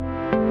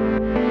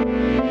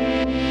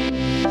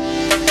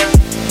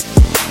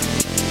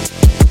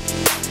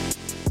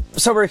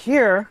So we're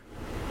here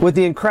with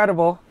the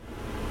incredible,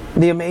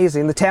 the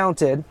amazing, the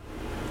talented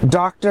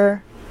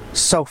Dr.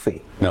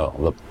 Sophy.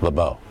 No,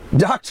 LeBeau.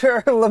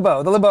 Dr.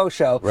 LeBeau, the LeBeau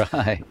Show.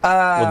 Right.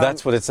 Well,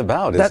 that's what it's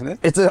about, isn't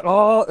it?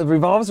 It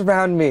revolves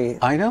around me.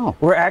 I know.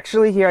 We're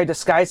actually here. I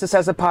disguise this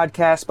as a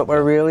podcast, but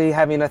we're really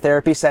having a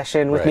therapy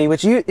session with me,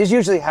 which is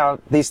usually how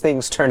these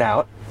things turn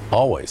out.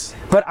 Always.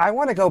 But I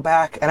want to go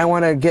back and I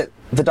want to get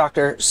the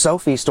Dr.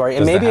 Sophy story.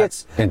 And Does maybe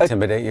it's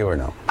intimidate you or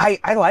no?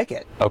 I like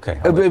it. Okay.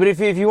 But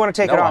if you want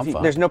to take it off,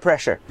 there's no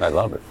pressure. I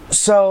love it.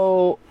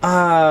 So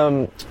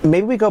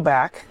maybe we go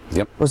back.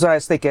 Yep. Was what I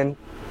was thinking.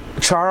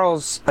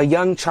 Charles, a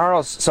young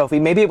Charles Sophy.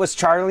 Maybe it was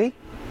Charlie.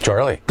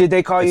 Charlie. Did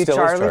they call you still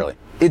Charlie? Is Charlie?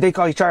 Did they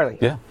call you Charlie?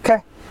 Yeah.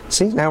 Okay.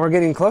 See, now we're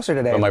getting closer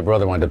today. But my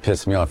brother wanted to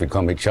piss me off. He'd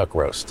call me Chuck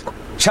Roast.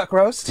 Chuck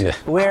Roast? Yeah.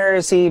 Where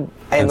is he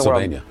in the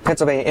world?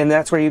 Pennsylvania. And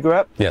that's where you grew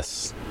up?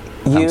 Yes.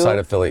 Outside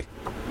of Philly.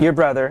 Your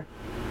brother.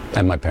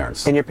 And my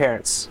parents. And your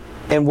parents.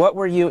 And what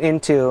were you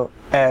into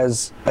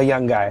as a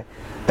young guy?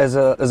 As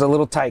a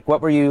little tyke? What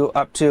were you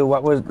up to?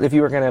 What was, if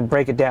you were going to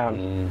break it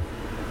down?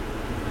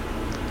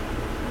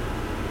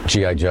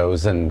 G.I.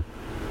 Joes and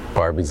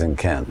Barbies and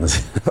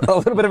Kens. A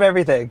little bit of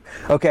everything.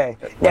 Okay.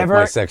 Like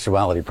my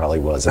sexuality probably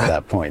was at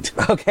that point.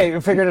 Okay,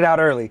 you figured it out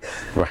early.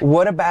 Right.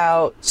 What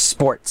about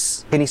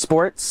sports? Any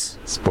sports?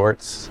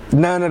 Sports?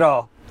 None at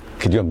all.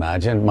 Could you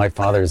imagine? My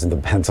father's in the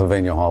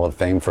Pennsylvania Hall of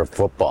Fame for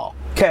football.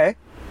 Okay.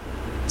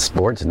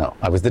 Sports? No.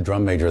 I was the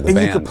drum major of the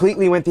band. You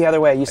completely went the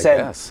other way. You said,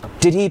 yes.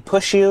 Did he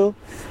push you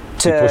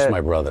to... He pushed my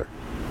brother.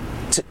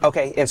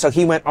 Okay, and so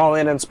he went all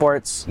in on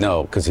sports?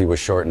 No, because he was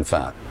short and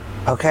fat.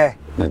 Okay.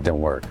 It didn't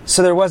work.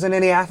 So there wasn't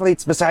any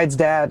athletes besides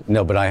Dad?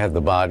 No, but I had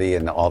the body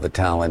and all the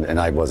talent, and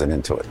I wasn't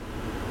into it.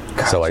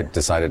 Gotcha. So I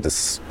decided to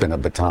spin a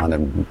baton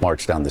and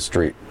march down the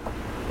street.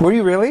 Were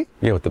you really?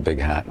 Yeah, with the big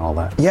hat and all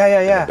that.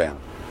 Yeah. Band.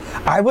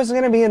 I was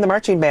going to be in the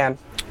marching band.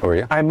 Were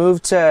you? I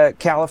moved to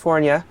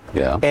California.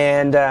 Yeah.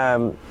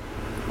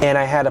 And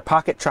I had a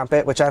pocket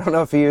trumpet, which I don't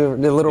know if the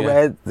little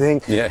red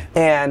thing. Yeah.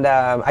 And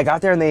I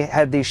got there and they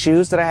had these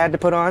shoes that I had to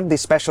put on,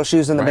 these special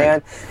shoes in the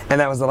band. And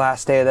that was the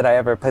last day that I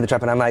ever played the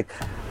trumpet. I'm like,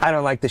 I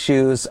don't like the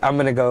shoes. I'm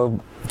going to go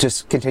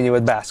just continue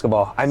with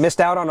basketball. I missed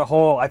out on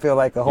I feel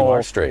like a whole. You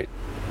are straight.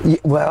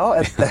 Well,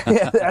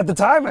 at the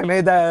time I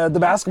made the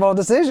basketball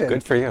decision.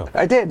 Good for you.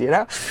 I did,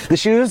 The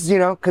shoes,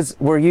 because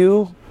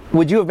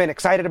would you have been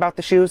excited about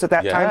the shoes at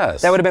that time?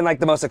 Yes. That would have been like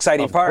the most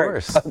exciting part.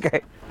 Of course.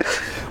 Okay.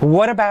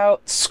 What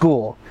about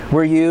school?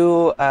 Were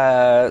you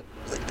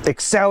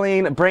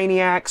excelling, a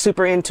brainiac,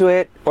 super into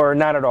it, or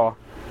not at all?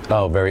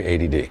 Oh, very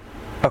ADD.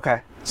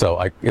 Okay.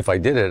 So if I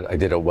did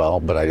it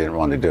well, but I didn't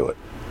want to do it.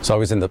 So I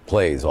was in the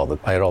plays,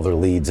 I had all the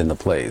leads in the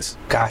plays.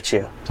 Got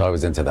you. So I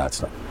was into that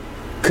stuff.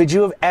 Could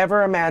you have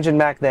ever imagined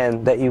back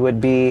then that you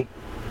would be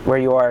where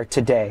you are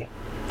today?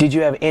 Did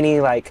you have any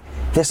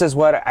this is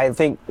what I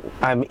think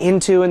I'm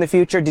into in the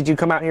future? Did you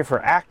come out here for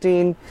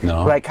acting?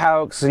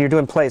 No. So you're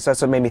doing plays, so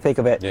that's what made me think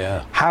of it.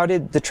 Yeah. How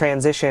did the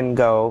transition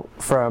go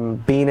from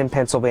being in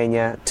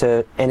Pennsylvania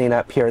to ending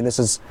up here? And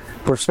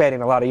we're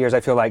spanning a lot of years,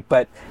 I feel like,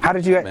 but how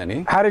did you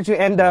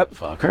end up?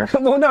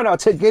 Fucker. Well, no,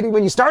 to getting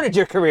when you started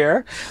your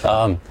career.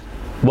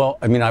 Well,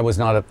 I mean, I was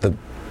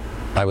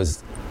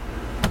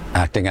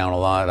acting out a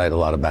lot. I had a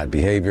lot of bad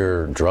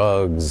behavior,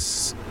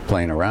 drugs,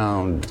 playing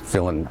around,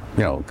 feeling,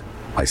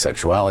 my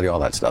sexuality, all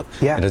that stuff.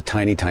 Yeah. In a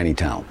tiny, tiny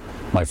town.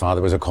 My father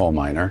was a coal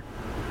miner,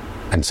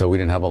 and so we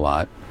didn't have a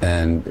lot,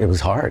 and it was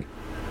hard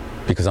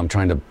because I'm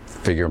trying to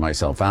figure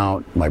myself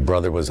out. My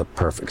brother was a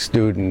perfect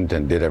student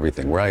and did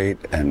everything right,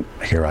 and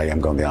here I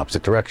am going the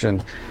opposite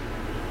direction.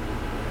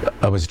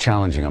 It was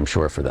challenging, I'm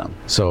sure, for them.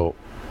 So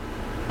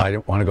I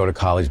didn't want to go to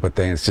college, but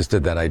they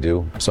insisted that I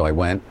do, so I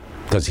went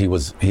because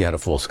he had a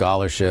full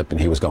scholarship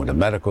and he was going to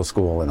medical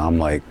school, and I'm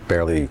like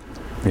barely,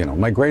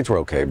 my grades were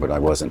okay, but I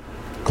wasn't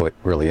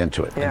really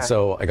into it. Yeah. And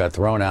so I got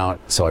thrown out,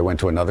 so I went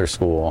to another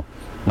school.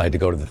 I had to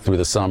go through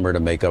the summer to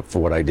make up for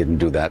what I didn't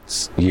do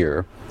that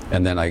year,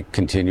 and then I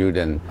continued,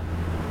 and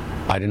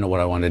I didn't know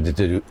what I wanted to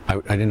do. I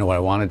didn't know what I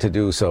wanted to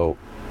do, so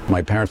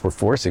my parents were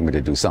forcing me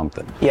to do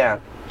something. Yeah.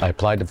 I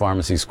applied to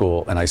pharmacy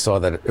school, and I saw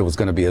that it was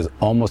going to be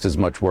almost as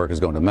much work as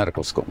going to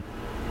medical school.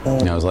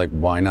 And I was like,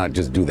 why not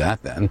just do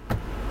that then?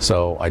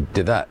 So I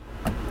did that.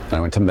 And I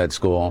went to med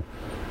school,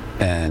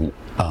 and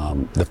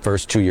the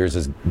first 2 years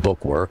is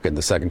book work, and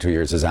the second 2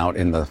 years is out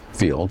in the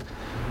field.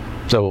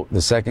 So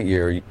the second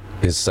year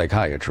is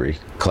psychiatry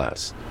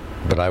class,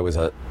 but I was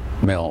a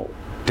male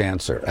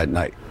dancer at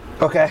night.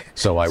 Okay.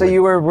 So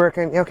you were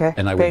working, okay.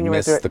 And I would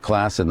miss the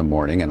class in the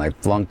morning, and I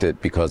flunked it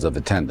because of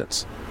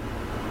attendance.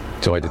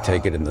 So I had to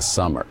take it in the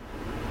summer.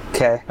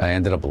 Okay. I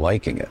ended up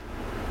liking it,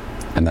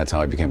 and that's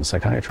how I became a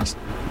psychiatrist.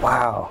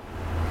 Wow.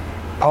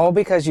 All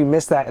because you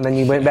missed that, and then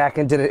you went back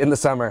and did it in the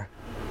summer.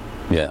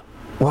 Yeah.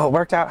 Well, it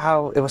worked out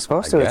how it was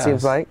supposed to, it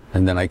seems like.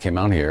 And then I came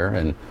out here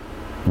and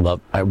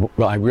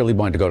I really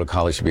wanted to go to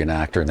college to be an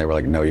actor, and they were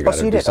like, no, you got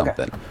to do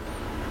something. Okay.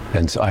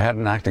 And so I had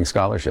an acting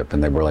scholarship,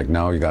 and they were like,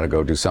 no, you got to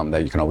go do something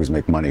that you can always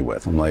make money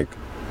with. I'm like,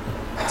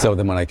 so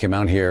then when I came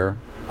out here,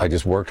 I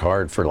just worked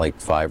hard for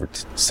like 5 or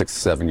 6,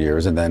 7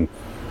 years, and then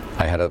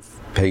I had a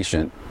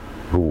patient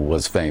who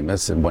was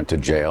famous and went to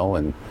jail,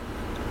 and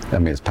I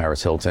mean, it's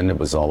Paris Hilton. It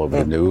was all over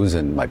the news,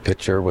 and my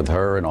picture with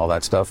her and all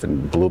that stuff,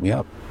 and blew me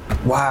up.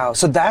 Wow.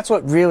 So that's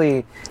what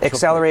really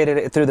accelerated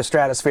it through the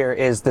stratosphere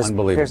is this.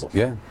 Unbelievable.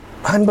 Yeah.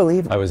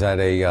 Unbelievable. I was at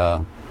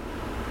a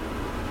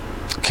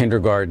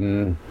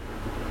kindergarten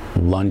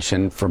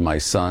luncheon for my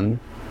son,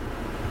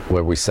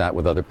 where we sat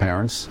with other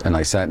parents, and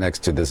I sat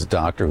next to this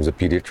doctor who's a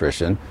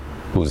pediatrician,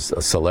 who's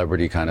a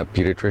celebrity kind of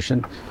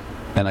pediatrician.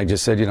 And I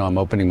just said, you know, I'm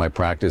opening my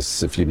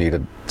practice. If you need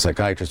a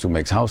psychiatrist who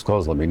makes house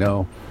calls, let me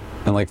know.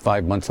 And like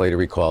 5 months later,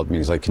 he called me.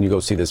 He's like, can you go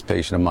see this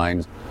patient of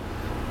mine?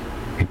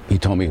 He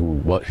told me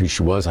who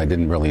she was. I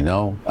didn't really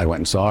know. I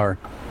went and saw her.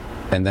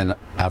 And then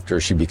after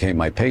she became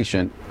my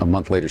patient, a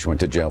month later, she went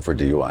to jail for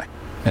DUI.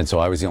 And so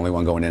I was the only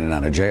one going in and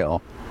out of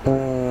jail.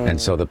 And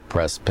so the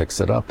press picks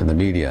it up in the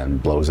media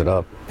and blows it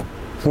up.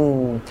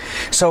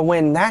 So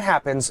when that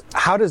happens,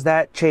 how does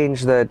that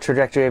change the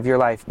trajectory of your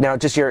life? Now,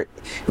 just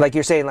like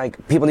you're saying,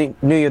 like people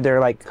knew you, they're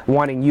like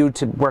wanting you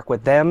to work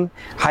with them,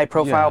 high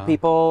profile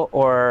people,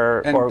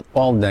 or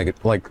all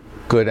negative, like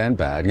good and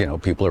bad. You know,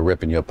 people are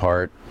ripping you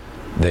apart.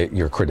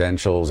 Your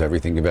credentials,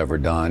 everything you've ever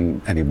done,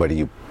 anybody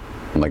you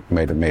like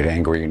made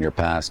angry in your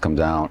past comes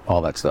out,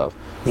 all that stuff.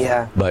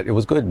 Yeah. But it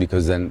was good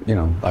because then, you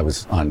know, I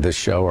was on this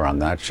show or on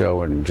that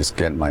show and just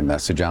getting my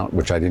message out,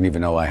 which I didn't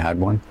even know I had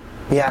one.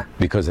 Yeah.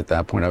 Because at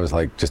that point I was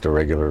like just a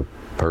regular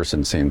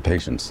person seeing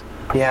patients.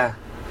 Yeah.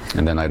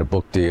 And then I had a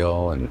book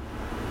deal and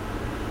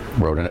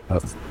wrote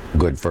a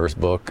good first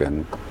book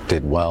and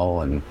did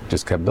well and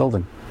just kept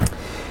building.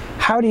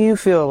 How do you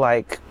feel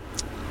like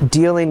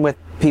dealing with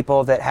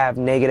people that have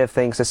negative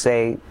things to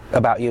say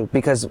about you?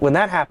 Because when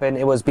that happened,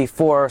 it was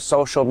before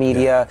social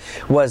media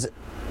was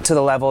to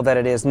the level that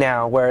it is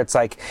now, where it's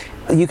like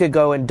you could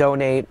go and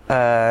donate,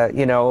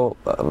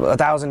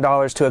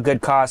 $1,000 to a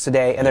good cause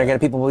today,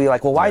 and people will be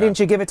like, well, why didn't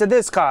you give it to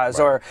this cause,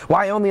 or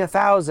why only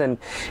 1,000?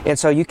 And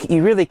so you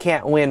really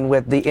can't win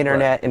with the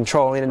internet and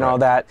trolling and all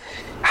that.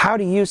 How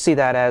do you see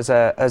that as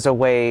a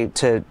way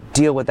to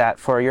deal with that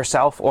for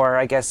yourself, or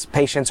I guess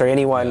patients or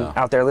anyone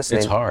out there listening?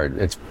 It's hard.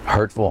 It's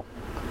hurtful.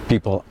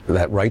 People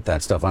that write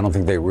that stuff, I don't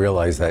think they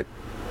realize that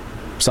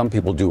some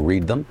people do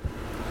read them,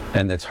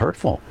 and it's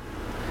hurtful.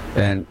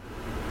 And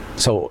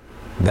so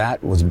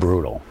that was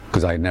brutal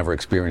because I had never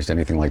experienced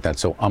anything like that.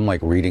 So I'm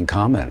like reading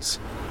comments.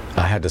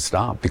 I had to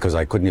stop because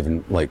I couldn't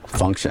even like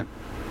function.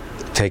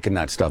 Taking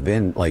that stuff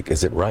in, like,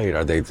 is it right?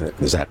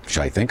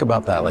 Should I think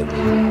about that? Like,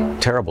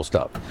 terrible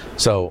stuff.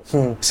 So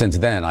since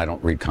then, I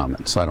don't read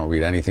comments. I don't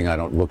read anything. I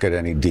don't look at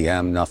any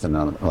DM, nothing.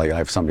 Like, I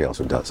have somebody else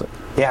who does it.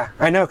 Yeah,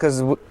 I know,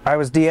 because I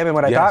was DMing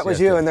what I thought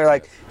was you, and they're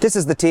like, this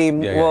is the team.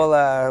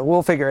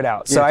 We'll figure it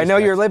out. So I know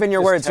you're living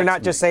your words. You're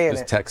not just saying it.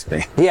 Just text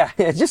me. Yeah,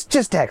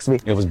 just text me.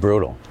 It was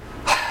brutal.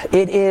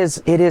 It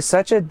is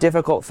such a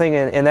difficult thing,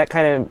 and that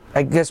kind of,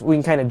 I guess we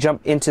can kind of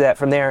jump into that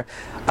from there.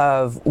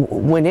 Of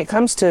when it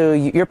comes to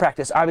your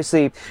practice,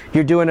 obviously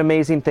you're doing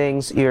amazing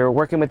things. You're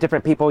working with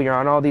different people. You're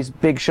on all these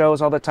big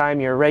shows all the time.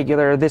 You're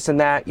regular, this and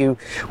that.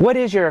 What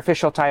is your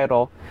official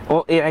title?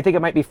 Well, I think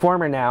it might be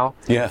former now.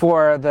 Yeah.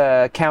 For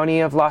the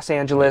County of Los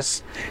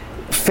Angeles,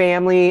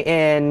 Family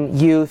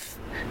and Youth.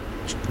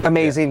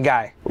 Amazing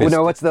guy.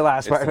 What's the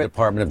last part? It's the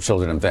Department of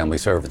Children and Family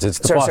Services. It's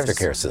the foster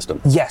care system.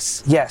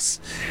 Yes.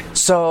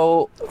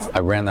 So I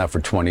ran that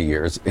for 20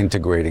 years,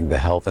 integrating the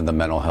health and the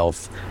mental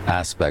health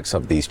aspects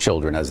of these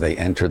children as they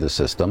enter the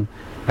system.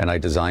 And I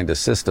designed a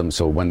system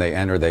so when they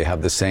enter, they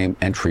have the same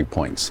entry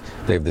points.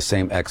 They have the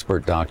same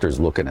expert doctors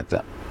looking at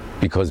them.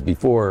 Because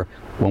before,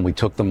 when we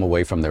took them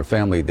away from their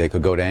family, they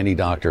could go to any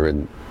doctor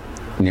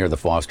near the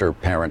foster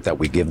parent that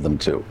we give them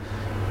to.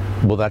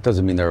 Well, that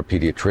doesn't mean they're a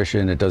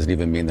pediatrician. It doesn't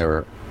even mean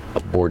they're a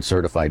board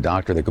certified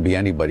doctor. They could be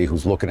anybody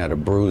who's looking at a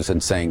bruise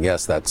and saying,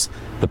 yes, that's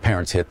the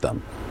parents hit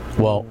them.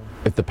 Well,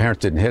 if the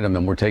parents didn't hit them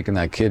and we're taking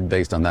that kid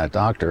based on that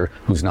doctor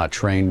who's not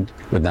trained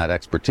with that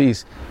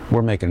expertise,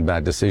 we're making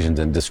bad decisions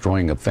and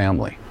destroying a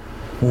family.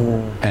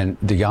 And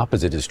the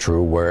opposite is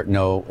true, where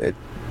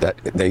that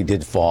they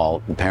did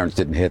fall, the parents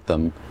didn't hit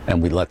them,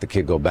 and we let the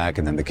kid go back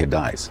and then the kid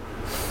dies.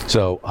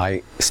 So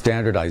I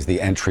standardized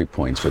the entry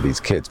points for these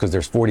kids because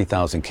there's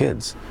 40,000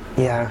 kids.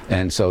 Yeah.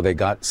 And so they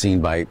got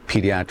seen by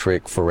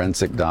pediatric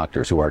forensic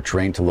doctors who are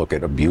trained to look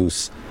at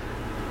abuse,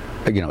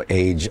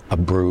 age, a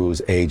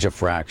bruise, age, a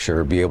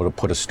fracture, be able to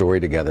put a story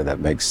together that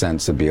makes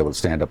sense and be able to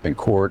stand up in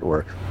court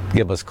or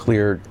give us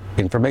clear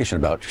information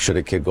about should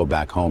a kid go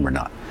back home or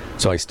not.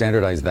 So I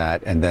standardized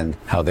that, and then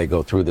how they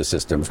go through the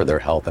system for their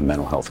health and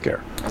mental health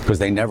care, because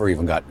they never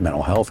even got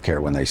mental health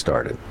care when they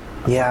started.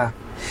 Yeah.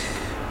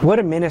 What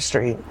a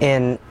ministry,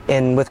 and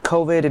with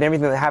COVID and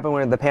everything that happened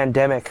with the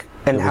pandemic,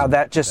 and how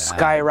that just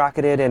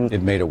skyrocketed, and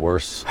it made it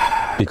worse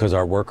because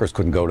our workers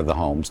couldn't go to the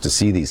homes to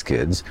see these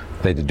kids.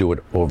 They had to do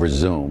it over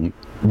Zoom.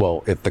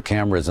 Well, if the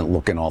camera isn't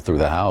looking all through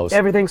the house,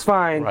 everything's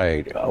fine.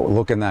 Right.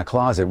 Look in that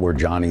closet where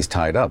Johnny's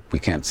tied up. We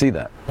can't see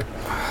that.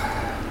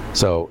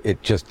 So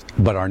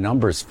but our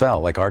numbers fell.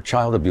 Like our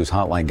child abuse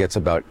hotline gets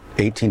about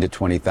 18 to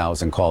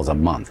 20,000 calls a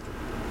month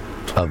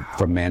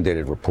from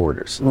mandated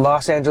reporters.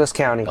 Los Angeles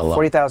County,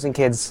 40,000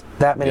 kids,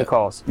 that many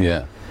calls.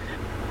 Yeah.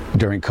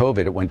 During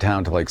COVID, it went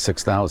down to like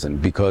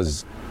 6,000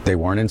 because they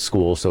weren't in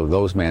school, so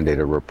those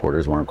mandated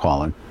reporters weren't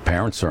calling.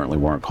 Parents certainly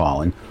weren't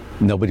calling.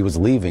 Nobody was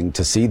leaving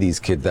to see these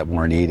kids that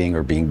weren't eating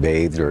or being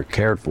bathed or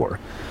cared for.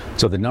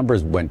 So the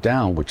numbers went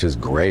down, which is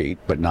great,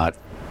 but not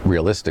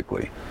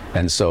realistically.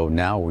 And so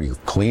now we're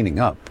cleaning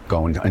up,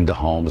 going into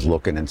homes,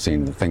 looking and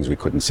seeing the things we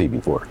couldn't see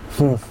before.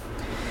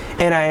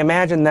 And I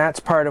imagine that's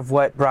part of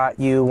what brought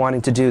you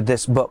wanting to do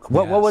this book.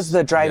 What was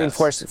the driving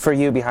force for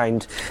you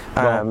behind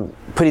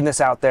putting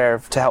this out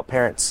there to help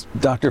parents?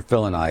 Dr.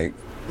 Phil and I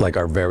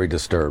are very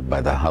disturbed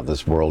by how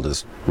this world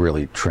is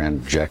really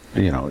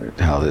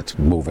how it's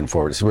moving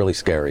forward. It's really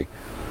scary.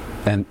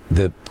 And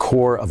the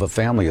core of a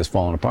family has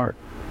fallen apart.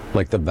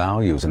 Like the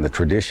values and the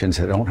traditions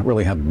that don't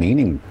really have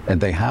meaning,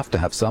 and they have to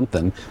have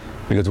something,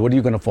 because what are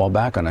you going to fall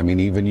back on? I mean,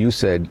 even you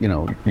said,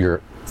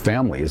 your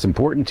family is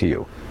important to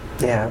you.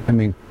 Yeah. I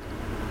mean,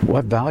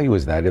 what value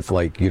is that if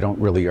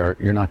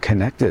you're not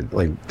connected?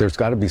 There's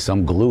got to be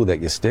some glue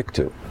that you stick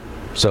to.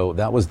 So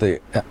that was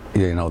the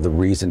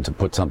reason to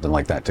put something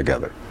like that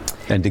together,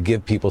 and to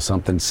give people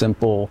something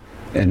simple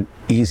and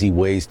easy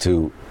ways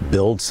to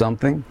build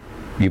something,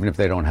 even if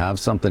they don't have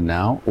something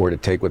now, or to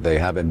take what they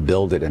have and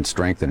build it and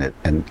strengthen it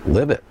and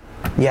live it.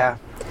 Yeah.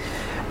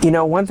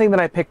 One thing that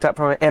I picked up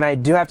from it, and I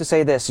do have to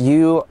say this,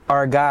 you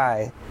are a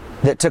guy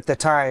that took the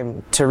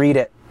time to read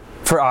it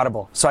for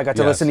Audible. So I got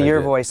to listen to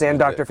your voice and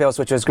Dr. Phil's,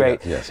 which was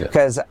great. Yes.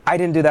 Because I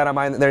didn't do that on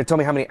mine. They told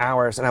me how many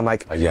hours, and I'm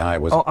like,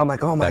 I'm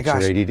like, oh my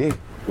gosh. That's your ADD.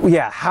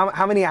 Yeah,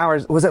 how many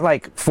hours? Was it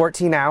like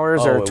 14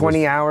 hours or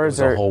 20 hours?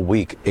 It was a whole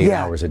week, 8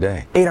 hours a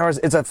day. 8 hours,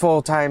 it's a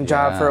full-time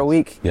job for a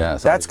week.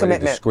 Yes, that's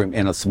commitment. Scream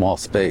in a small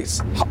space.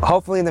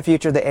 Hopefully in the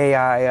future the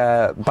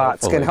AI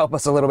bots can help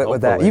us a little bit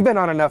with that. You've been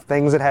on enough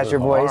things that has your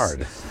voice.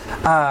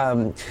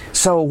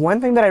 So one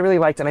thing that I really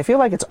liked, and I feel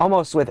like it's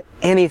almost with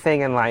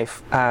anything in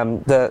life,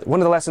 one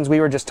of the lessons we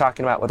were just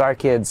talking about with our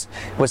kids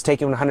was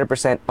taking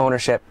 100%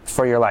 ownership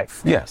for your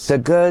life. Yes. The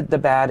good, the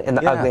bad, and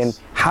the ugly. And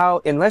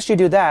how, unless you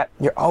do that,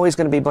 you're always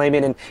going to be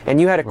blaming.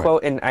 And you had a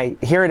quote, and I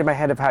hear it in my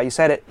head of how you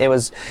said it. It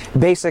was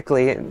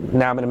basically,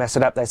 now I'm going to mess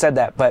it up that I said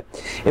that, but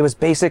it was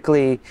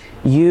basically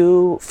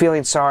you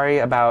feeling sorry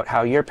about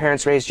how your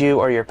parents raised you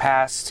or your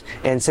past,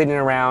 and sitting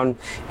around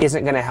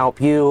isn't going to help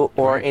you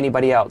or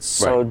anybody else.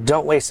 So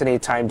don't waste any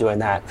time doing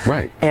that.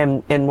 Right.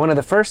 And one of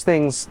the first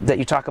things that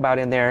you talk about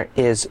in there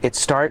is it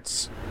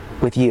starts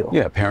with you.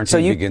 Yeah,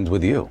 parenting begins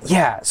with you.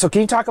 Yeah. So can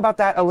you talk about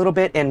that a little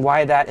bit and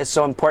why that is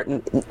so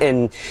important?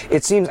 And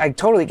it seems, I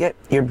totally get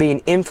you're being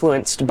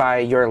influenced by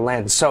your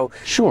lens. So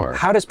sure.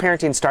 How does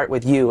parenting start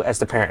with you as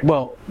the parent?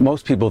 Well,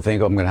 most people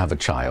think, I'm going to have a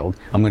child.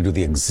 I'm going to do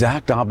the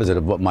exact opposite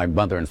of what my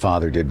mother and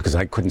father did, because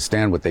I couldn't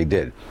stand what they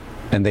did.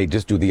 And they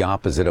just do the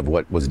opposite of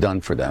what was done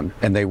for them.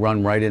 And they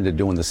run right into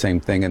doing the same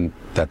thing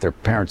that their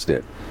parents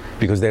did,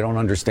 because they don't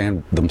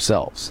understand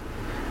themselves.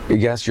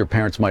 Yes, your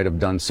parents might have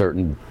done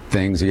certain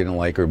things you didn't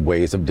like, or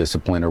ways of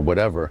discipline or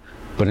whatever,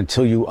 but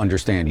until you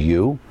understand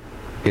you,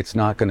 it's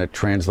not going to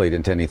translate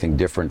into anything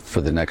different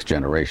for the next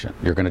generation.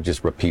 You're going to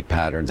just repeat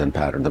patterns and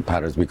patterns and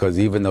patterns, because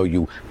even though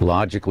you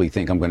logically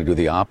think I'm going to do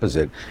the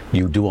opposite,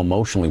 you do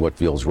emotionally what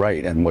feels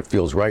right, and what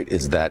feels right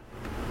is that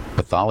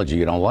pathology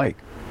you don't like.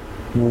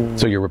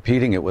 So you're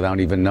repeating it without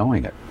even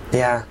knowing it.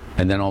 Yeah.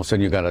 And then all of a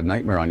sudden you got a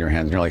nightmare on your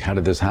hands, and you're like, how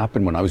did this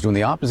happen when I was doing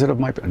the opposite of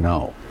my...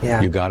 No.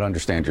 Yeah. You got to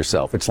understand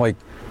yourself. It's like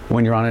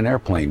when you're on an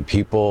airplane,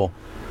 people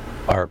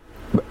are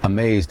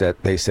amazed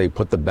that they say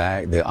put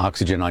the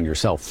oxygen on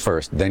yourself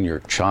first, then your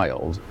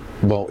child.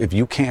 Well, if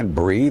you can't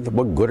breathe,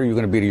 what good are you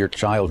going to be to your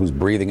child who's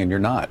breathing and you're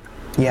not?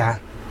 Yeah.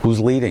 Who's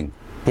leading?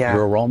 Yeah.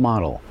 You're a role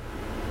model.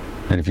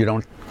 And if you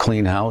don't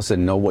clean house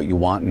and know what you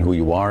want and who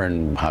you are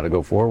and how to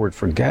go forward,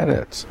 forget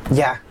it.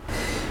 Yeah.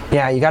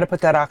 Yeah, you got to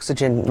put that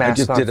oxygen mask on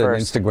first. I just did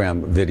an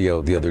Instagram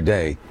video the other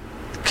day.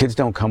 Kids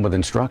don't come with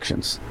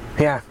instructions.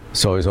 Yeah.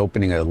 So I was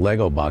opening a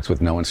Lego box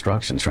with no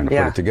instructions, trying to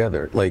put it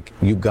together. Like,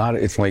 you got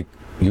it. It's like,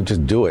 you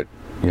just do it.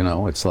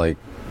 It's like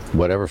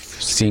whatever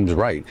seems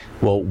right.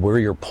 Well, where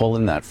you're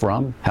pulling that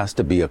from has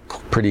to be a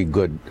pretty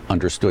good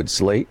understood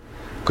slate.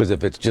 Because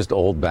if it's just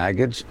old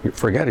baggage,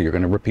 forget it. You're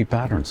going to repeat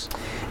patterns.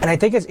 And I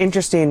think it's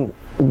interesting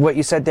what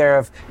you said there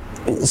of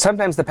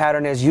sometimes the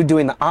pattern is you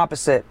doing the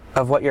opposite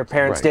of what your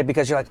parents did,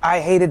 because you're like,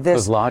 I hated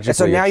this. And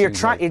so now you're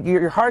trying,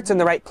 your heart's in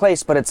the right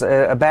place, but it's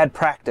a bad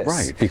practice.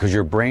 Right, because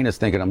your brain is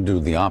thinking I'm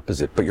doing the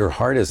opposite, but your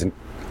heart isn't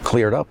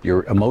cleared up.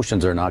 Your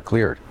emotions are not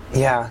cleared.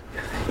 Yeah.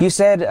 You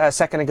said a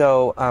second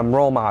ago,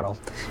 role model,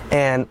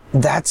 and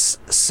that's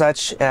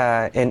such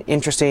an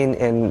interesting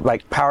and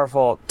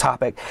powerful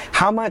topic.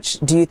 How much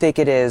do you think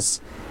it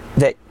is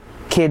that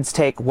kids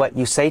take what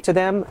you say to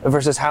them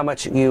versus how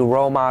much you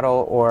role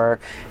model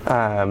or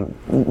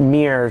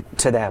mirror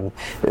to them?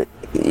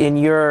 In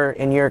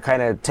your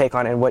kind of take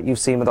on it and what you've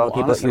seen with all the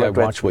people honestly, that you work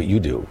with? I watch what you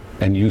do,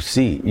 and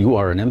you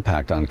are an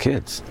impact on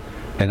kids.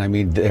 And I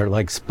mean, they're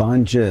like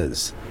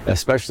sponges,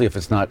 especially if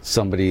it's not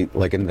somebody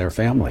like in their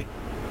family.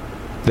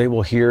 They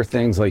will hear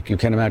things like, you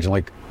can't imagine,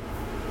 like,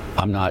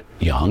 I'm not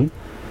young,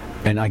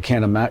 and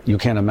you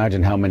can't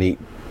imagine how many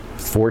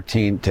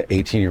 14 to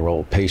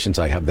 18-year-old patients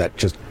I have that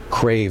just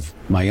crave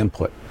my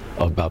input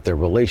about their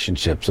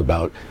relationships,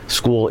 about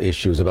school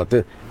issues,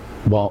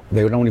 well,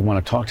 they don't even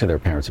want to talk to their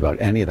parents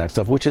about any of that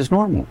stuff, which is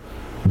normal.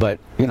 But,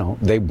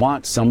 they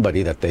want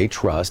somebody that they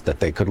trust, that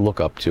they could look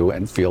up to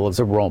and feel as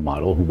a role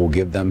model who will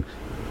give them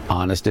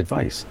honest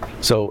advice.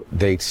 So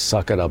they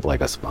suck it up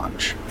like a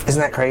sponge.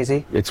 Isn't that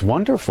crazy? It's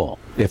wonderful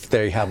if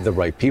they have the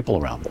right people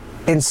around them.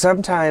 And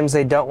sometimes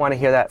they don't want to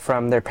hear that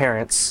from their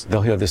parents.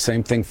 They'll hear the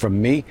same thing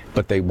from me,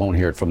 but they won't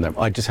hear it from them.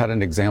 I just had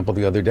an example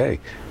the other day.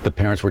 The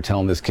parents were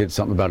telling this kid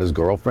something about his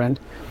girlfriend.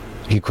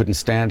 He couldn't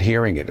stand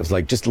hearing it. It was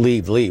like, just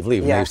leave.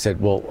 And they said,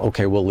 well,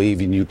 okay, we'll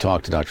leave and you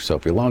talk to Dr.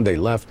 Sophy alone. They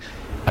left.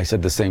 I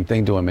said the same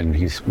thing to him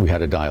and we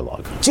had a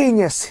dialogue.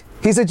 Genius.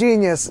 He's a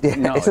genius. Yeah,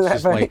 no, it's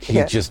just like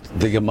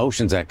the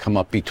emotions that come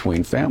up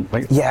between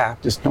family. Yeah.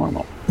 Just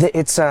normal.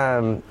 It's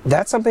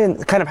that's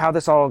something kind of how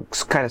this all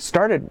kind of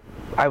started.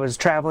 I was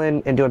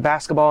traveling and doing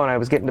basketball and I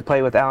was getting to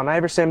play with Allen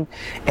Iverson,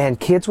 and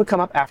kids would come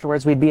up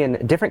afterwards. We'd be in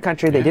a different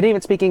country. They didn't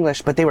even speak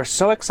English, but they were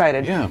so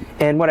excited. Yeah.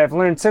 And what I've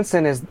learned since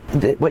then is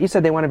what you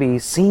said, they want to be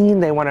seen,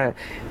 they want to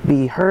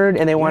be heard,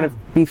 and they want to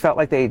be felt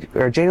like they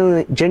are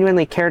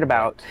genuinely cared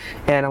about.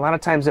 And a lot of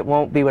times it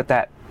won't be with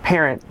that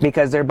parent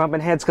because they're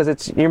bumping heads because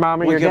it's your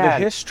mom or your dad. You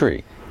have a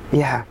history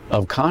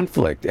of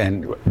conflict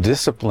and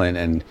discipline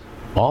and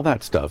all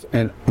that stuff.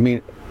 And I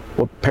mean,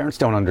 what parents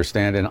don't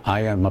understand, and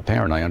I am a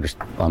parent,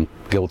 I'm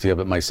guilty of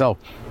it myself,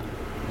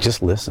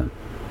 just listen.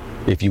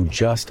 If you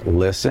just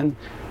listen,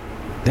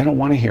 they don't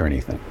want to hear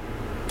anything.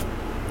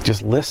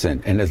 Just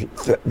listen and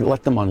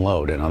let them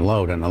unload and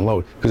unload and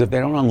unload. Because if they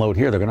don't unload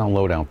here, they're going to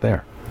unload out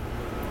there.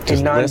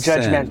 Just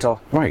non-judgmental.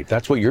 Right,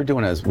 that's what you're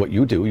doing as what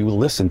you do. You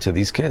listen to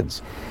these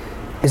kids.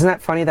 Isn't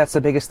that funny? That's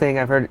the biggest thing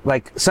I've heard.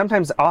 Like,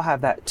 sometimes I'll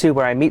have that too,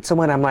 where I meet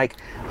someone, I'm like,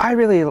 I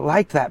really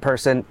liked that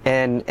person,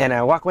 and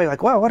I walk away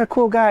like, wow, what a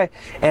cool guy.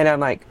 And I'm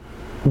like,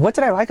 what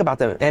did I like about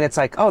them? And it's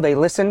like, oh, they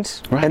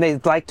listened and they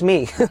liked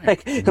me.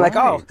 like,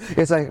 oh,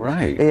 it's like,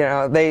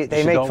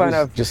 they make fun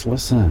of. Just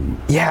listen.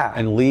 Yeah.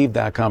 And leave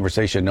that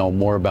conversation know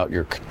more about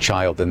your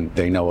child than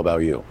they know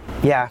about you.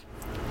 Yeah.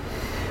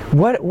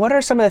 What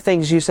are some of the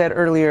things you said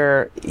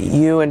earlier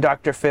you and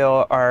Dr.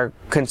 Phil are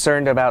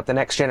concerned about the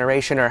next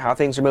generation or how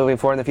things are moving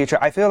forward in the future?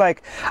 I feel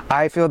like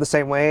I feel the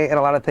same way in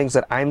a lot of things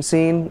that I'm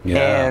seeing.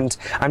 Yeah. And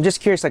I'm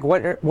just curious, like,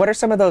 what are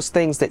some of those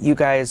things that you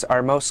guys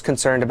are most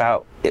concerned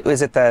about?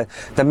 Is it the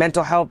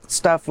mental health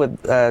stuff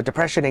with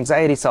depression,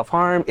 anxiety,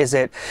 self-harm? Is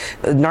it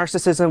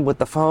narcissism with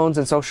the phones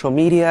and social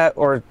media?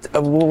 Or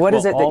what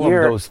is it that all of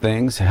those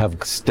things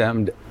have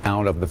stemmed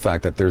out of the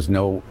fact that there's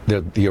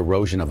the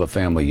erosion of a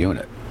family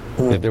unit.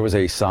 If there was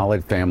a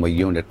solid family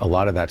unit, a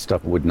lot of that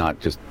stuff would not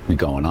just be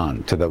going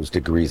on to those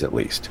degrees, at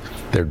least.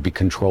 There'd be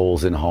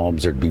controls in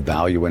homes, there'd be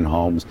value in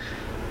homes.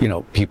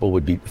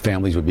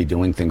 Families would be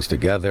doing things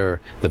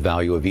together. The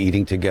value of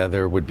eating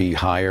together would be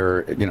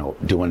higher,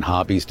 doing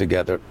hobbies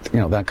together,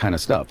 that kind of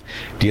stuff.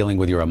 Dealing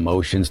with your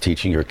emotions,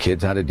 teaching your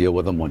kids how to deal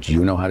with them once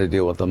you know how to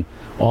deal with them,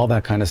 all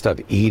that kind of stuff.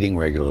 Eating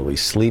regularly,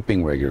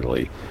 sleeping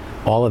regularly.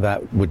 All of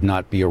that would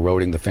not be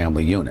eroding the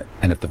family unit.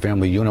 And if the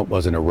family unit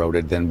wasn't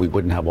eroded, then we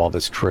wouldn't have all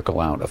this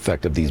trickle-out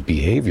effect of these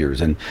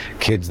behaviors and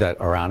kids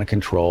that are out of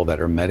control, that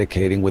are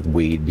medicating with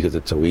weed because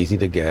it's so easy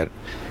to get,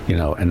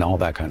 and all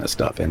that kind of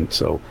stuff. And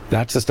so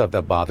that's the stuff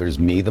that bothers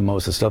me the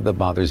most. The stuff that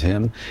bothers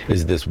him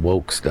is this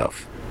woke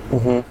stuff.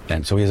 Mm-hmm.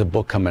 And so he has a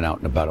book coming out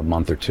in about a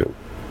month or two.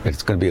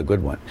 It's going to be a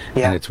good one.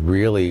 Yeah. And it's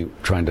really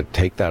trying to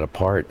take that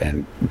apart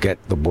and get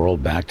the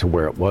world back to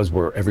where it was,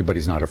 where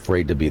everybody's not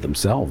afraid to be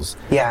themselves,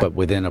 but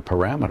within a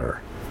parameter.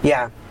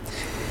 Yeah.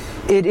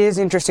 It is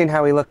interesting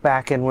how we look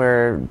back and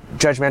we're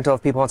judgmental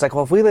of people. It's like,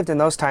 well, if we lived in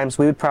those times,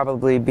 we would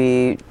probably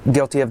be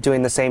guilty of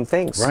doing the same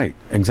things. Right,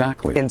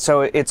 exactly. And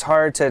so it's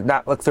hard to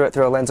not look through it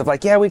through a lens of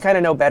like, yeah, we kind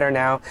of know better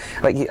now.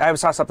 Like, I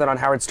saw something on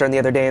Howard Stern the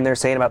other day and they're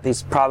saying about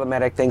these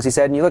problematic things he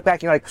said, and you look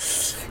back and you're like,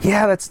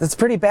 yeah, that's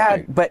pretty bad.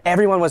 Right. But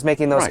everyone was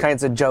making those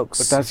kinds of jokes.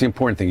 But that's the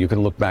important thing. You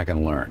can look back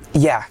and learn.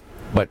 Yeah.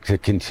 But to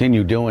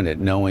continue doing it,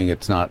 knowing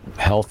it's not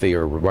healthy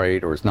or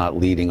right, or it's not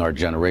leading our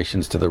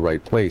generations to the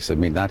right place, I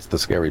mean, that's the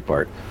scary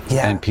part.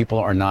 Yeah. And people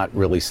are not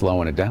really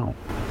slowing it down.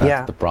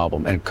 That's the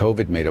problem. And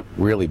COVID made it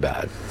really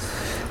bad.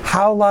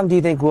 How long do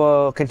you think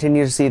we'll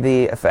continue to see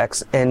the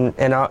effects? And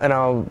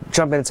I'll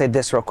jump in and say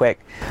this real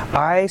quick.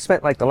 I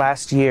spent like the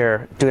last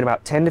year doing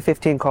about 10 to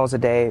 15 calls a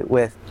day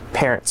with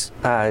parents,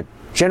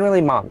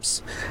 generally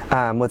moms,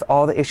 with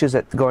all the issues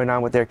that going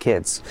on with their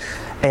kids.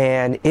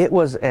 And it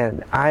was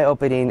an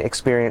eye-opening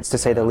experience, to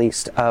say the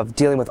least, of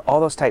dealing with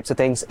all those types of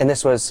things. And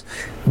this was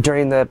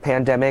during the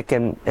pandemic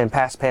and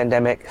past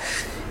pandemic.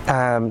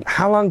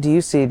 How long do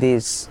you see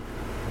these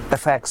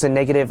effects and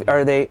negative?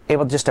 Are they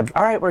able just to,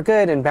 all right, we're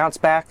good, and bounce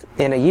back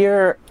in a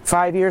year,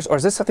 5 years? Or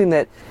is this something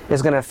that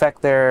is going to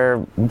affect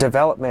their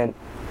development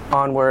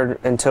onward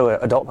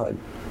into adulthood?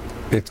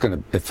 It's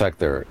going to affect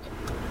their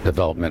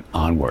development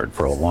onward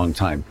for a long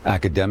time.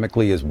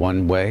 Academically is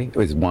one way,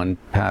 is one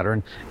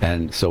pattern,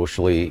 and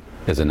socially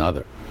is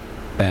another.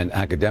 And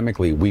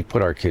academically, we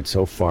put our kids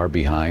so far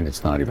behind,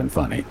 it's not even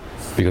funny,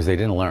 because they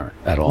didn't learn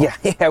at all. Yeah,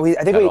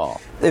 I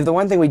think the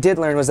one thing we did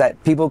learn was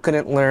that people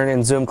couldn't learn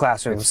in Zoom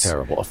classrooms. It's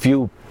terrible. A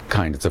few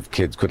kinds of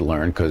kids could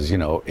learn, because,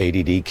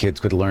 ADD kids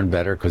could learn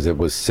better because it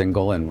was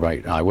single, and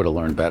I would have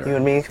learned better. You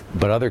and me.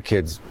 But other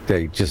kids,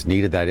 they just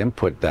needed that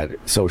input, that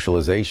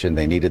socialization.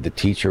 They needed the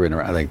teacher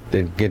they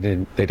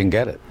didn't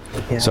get it.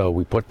 Yeah. So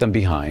we put them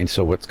behind.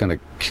 So what's going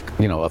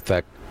to,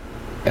 affect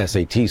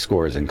SAT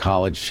scores and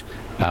college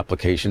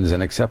applications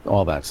and accept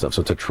all that stuff.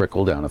 So it's a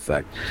trickle down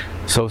effect.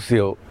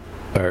 Socially,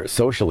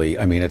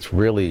 it's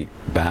really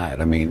bad.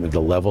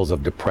 The levels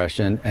of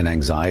depression and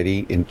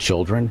anxiety in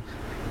children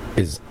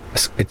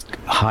it's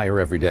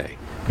higher every day,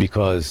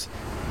 because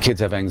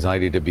kids have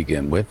anxiety to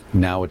begin with.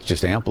 Now it's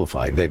just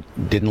amplified. They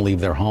didn't leave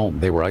their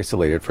home. They were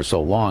isolated for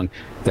so long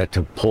that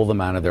to pull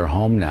them out of their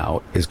home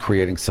now is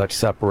creating such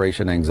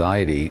separation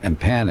anxiety and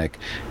panic,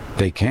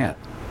 they can't.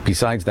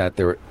 Besides that,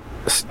 they're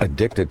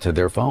addicted to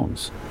their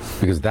phones,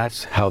 because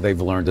that's how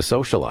they've learned to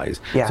socialize.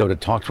 Yeah. So to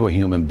talk to a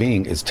human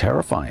being is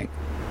terrifying.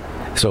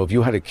 So if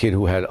you had a kid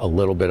who had a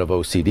little bit of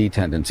OCD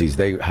tendencies,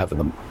 they have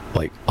them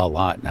like a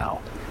lot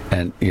now.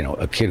 And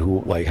a kid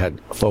who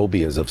had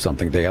phobias of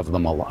something, they have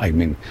them a lot.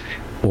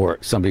 Or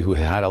somebody who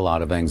had a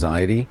lot of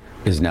anxiety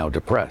is now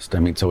depressed.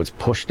 So it's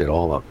pushed it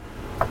all up.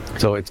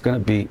 So it's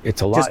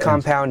a lot. Just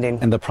compounding.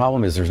 And the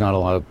problem is there's not a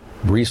lot of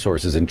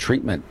resources and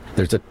treatment.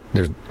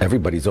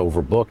 Everybody's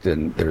overbooked,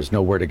 and there's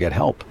nowhere to get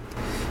help.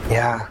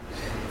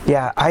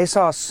 Yeah, I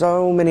saw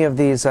so many of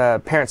these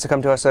parents that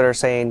come to us that are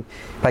saying,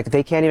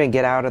 they can't even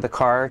get out of the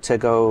car to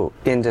go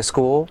into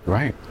school.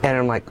 Right. And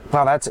I'm like,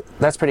 wow,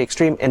 that's pretty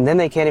extreme. And then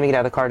they can't even get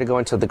out of the car to go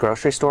into the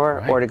grocery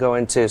store or to go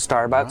into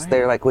Starbucks. Right.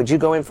 They're like, would you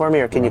go in for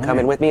me, or can you come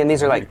in with me? And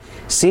these are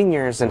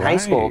seniors in high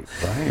school.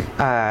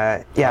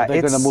 Right. They're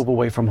going to move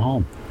away from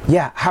home.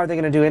 Yeah, how are they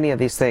going to do any of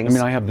these things?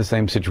 I have the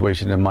same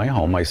situation in my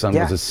home. My son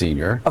was a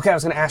senior. Okay, I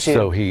was going to ask you.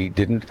 So he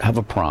didn't have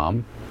a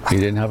prom. He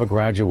didn't have a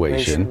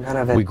graduation. None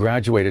of it. We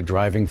graduated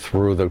driving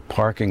through the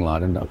parking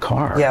lot in a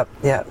car.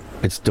 Yep.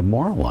 It's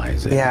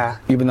demoralizing. Yeah.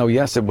 Even though,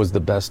 yes, it was the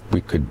best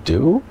we could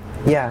do.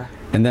 Yeah.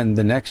 And then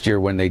the next year,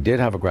 when they did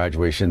have a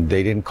graduation,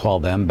 they didn't call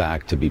them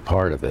back to be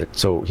part of it.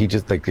 So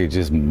they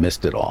just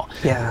missed it all.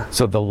 Yeah.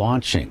 So the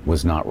launching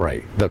was not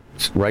right. The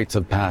rites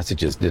of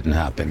passages didn't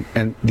happen.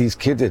 And these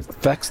kids, it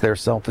affects their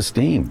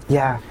self-esteem.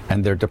 Yeah.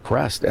 And they're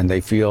depressed, and they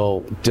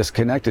feel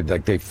disconnected,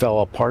 like they fell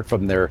apart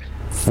from their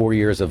 4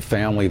 years of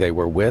family they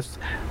were with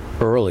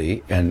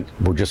early and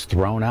were just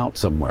thrown out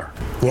somewhere.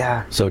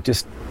 Yeah. So it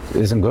just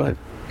isn't good.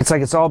 It's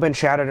like it's all been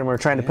shattered, and we're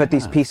trying to put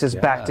these pieces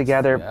back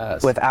together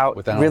without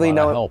really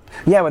knowing. Help.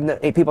 Yeah,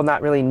 with people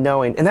not really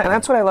knowing. And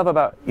that's what I love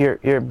about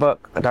your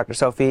book, Dr.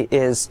 Sophy,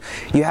 is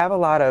you have a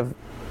lot of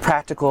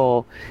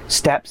practical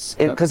steps,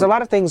 because a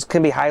lot of things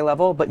can be high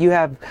level, but you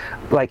have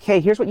hey,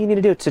 here's what you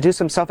need to do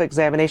some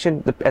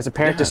self-examination as a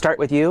parent to start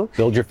with you.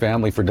 Build your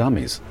family for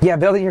dummies. Yeah,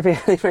 building your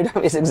family for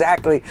dummies,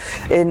 exactly.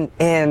 And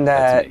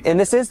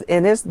this is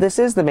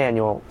the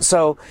manual.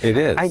 So it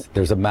is.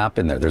 There's a map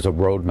in there. There's a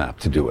road map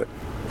to do it.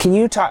 Can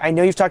you talk? I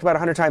know you've talked about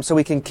it 100 times, so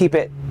we can keep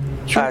it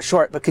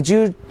short. But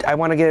I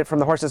want to get it from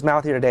the horse's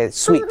mouth here today.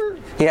 Sweep.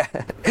 Yeah.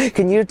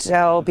 Can you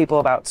tell people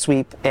about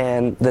SWEEP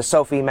and the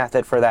Sophy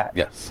method for that?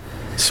 Yes.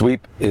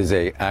 SWEEP is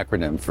a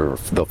acronym for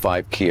the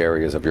 5 key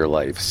areas of your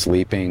life: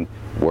 sleeping,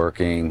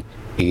 working,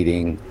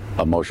 eating,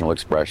 emotional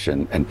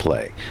expression, and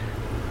play.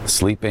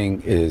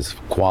 Sleeping is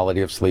quality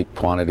of sleep,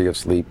 quantity of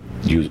sleep.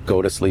 You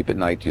go to sleep at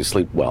night, you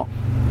sleep well.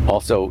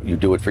 Also, you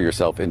do it for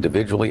yourself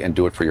individually, and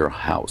do it for your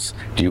house.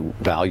 Do you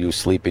value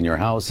sleep in your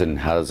house, and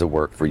how does it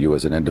work for you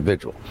as an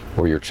individual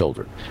or your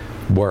children?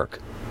 Work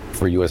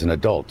for you as an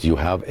adult. Do you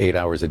have 8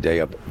 hours a day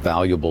of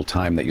valuable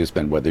time that you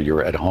spend, whether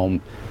you're at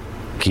home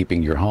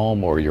keeping your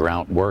home or you're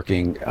out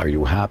working? Are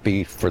you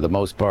happy for the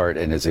most part,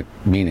 and is it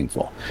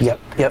meaningful? Yep.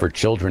 For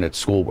children, it's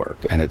schoolwork,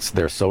 and it's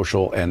their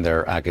social and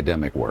their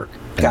academic work.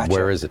 And Gotcha.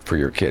 Where is it for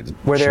your kids?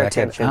 Where their Check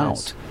attention it out.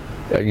 is.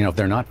 If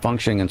they're not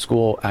functioning in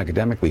school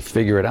academically,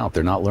 figure it out.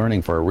 They're not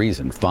learning for a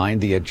reason.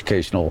 Find the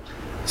educational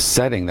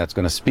setting that's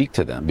going to speak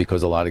to them,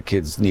 because a lot of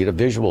kids need a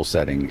visual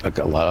setting.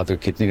 A lot of other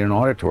kids need an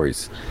auditory.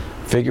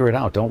 Figure it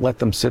out. Don't let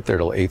them sit there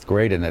till 8th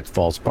grade and it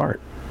falls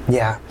apart.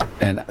 Yeah.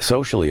 And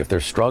socially, if they're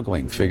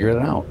struggling, figure it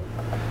out.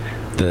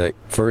 The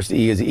first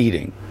E is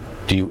eating.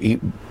 Do you eat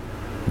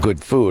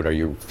good food? Are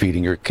you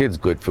feeding your kids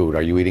good food?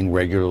 Are you eating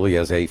regularly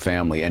as a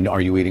family? And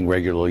are you eating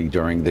regularly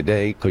during the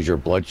day? Because your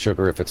blood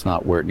sugar, if it's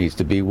not where it needs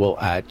to be, will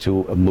add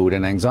to mood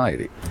and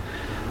anxiety.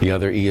 The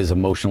other E is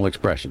emotional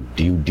expression.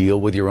 Do you deal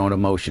with your own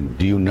emotion?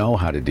 Do you know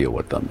how to deal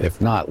with them?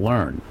 If not,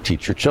 learn.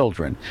 Teach your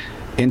children.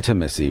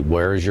 Intimacy.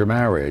 Where is your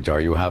marriage?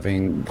 Are you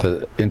having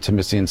the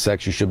intimacy and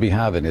sex you should be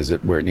having? Is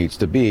it where it needs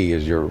to be?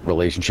 Is your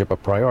relationship a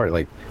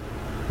priority?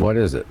 What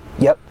is it?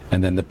 Yep.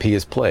 And then the P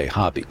is play,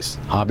 hobbies.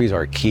 Hobbies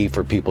are key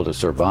for people to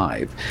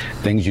survive.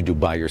 Things you do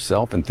by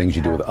yourself and things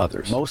you do with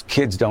others. Most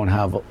parents don't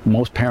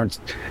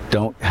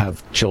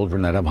have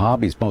children that have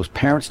hobbies. Most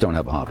parents don't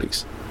have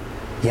hobbies.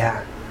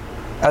 Yeah.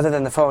 Other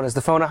than the phone. Is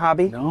the phone a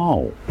hobby?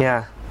 No.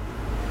 Yeah.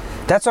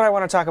 That's what I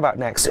want to talk about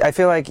next. I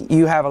feel like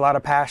you have a lot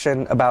of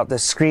passion about the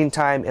screen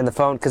time in the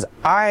phone, because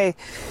I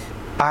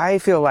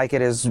feel like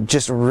it is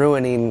just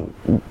ruining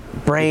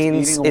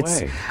brains.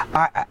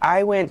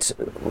 I went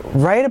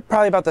right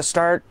probably about the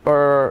start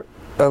or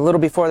a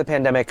little before the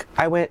pandemic.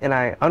 I went and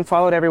I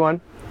unfollowed everyone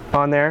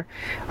on there,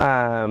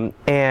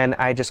 and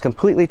I just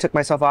completely took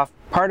myself off.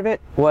 Part of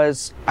it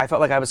was I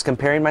felt like I was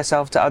comparing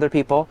myself to other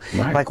people.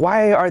 Right. Like,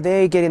 why are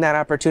they getting that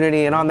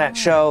opportunity and on that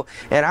show,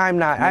 and I'm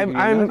not?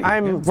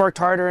 I'm worked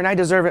harder and I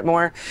deserve it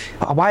more.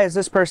 Why is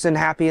this person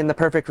happy in the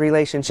perfect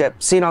relationship?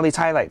 Seeing all these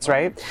highlights,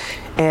 right?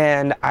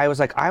 And I was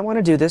like, I want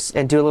to do this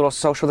and do a little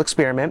social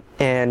experiment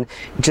and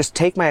just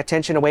take my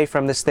attention away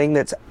from this thing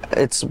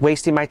it's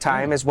wasting my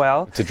time as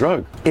well. It's a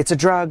drug. It's a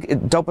drug.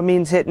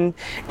 Dopamine's hitting,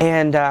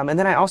 and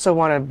then I also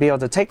want to be able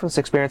to take this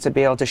experience and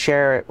be able to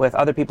share it with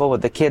other people,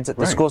 with the kids at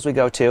the schools we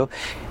go to.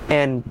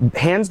 And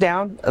hands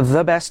down,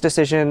 the best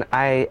decision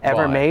I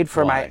ever made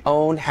for my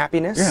own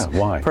happiness,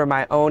 for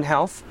my own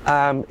health.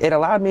 It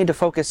allowed me to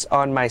focus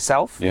on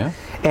myself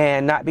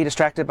and not be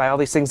distracted by all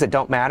these things that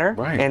don't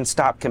matter, and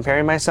stop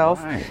comparing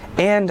myself.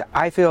 And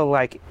I feel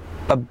like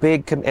a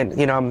big,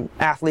 and I'm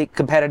athlete,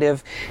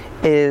 competitive,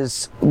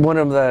 is one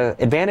of the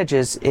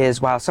advantages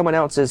is while someone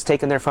else is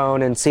taking their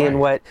phone and seeing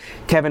what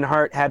Kevin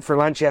Hart had for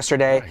lunch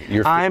yesterday,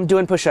 I'm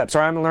doing push-ups, or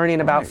I'm learning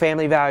about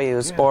family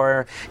values,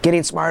 or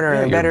getting smarter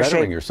and better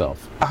shape.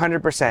 Yourself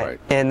 100%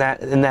 in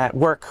that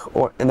work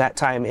or in that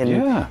time.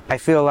 And I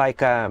feel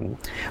like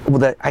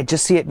I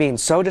just see it being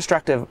so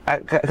destructive,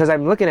 because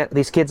I'm looking at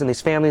these kids and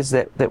these families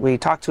that we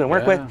talk to and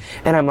work with,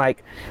 and I'm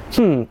like,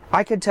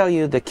 I could tell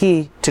you the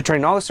key to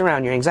turning all this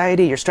around, your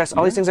anxiety, your stress,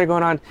 all these things that are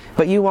going on,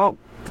 but you won't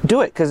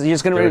do it because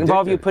it's going to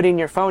involve you putting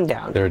your phone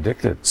down. They're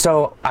addicted.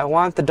 So I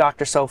want the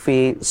Dr.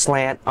 Sophy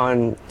slant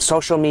on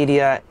social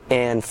media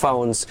and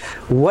phones.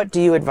 What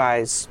do you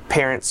advise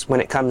parents when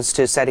it comes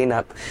to setting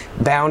up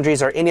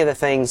boundaries, or any of the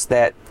things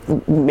that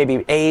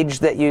maybe age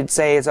that you'd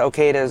say is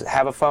okay to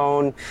have a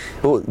phone?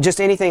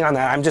 Just anything on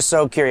that. I'm just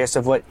so curious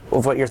of what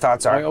your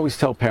thoughts are. I always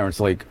tell parents,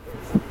 like,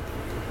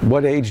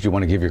 what age do you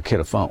want to give your kid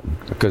a phone?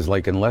 Because,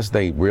 like, unless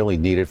they really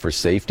need it for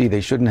safety,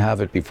 they shouldn't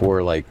have it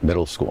before, like,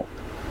 middle school,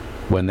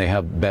 when they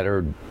have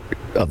better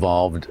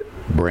evolved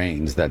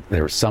brains, that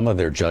some of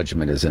their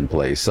judgment is in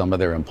place, some of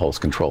their impulse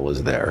control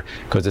is there,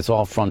 because it's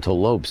all frontal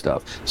lobe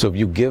stuff. So if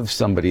you give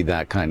somebody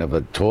that kind of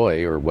a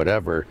toy or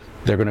whatever,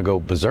 they're going to go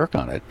berserk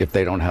on it if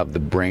they don't have the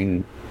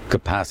brain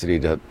capacity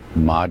to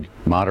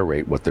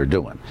moderate what they're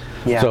doing.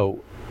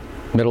 So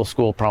middle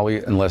school,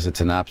 probably, unless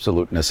it's an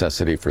absolute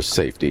necessity for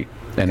safety.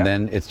 And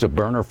then it's a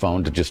burner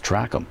phone to just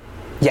track them.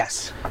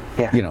 Yes.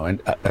 Yeah.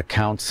 And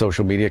accounts,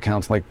 social media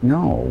accounts, like,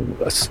 no,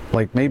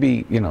 like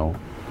maybe,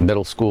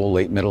 middle school,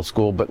 late middle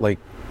school, but like,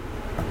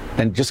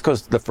 and just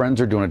because the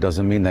friends are doing it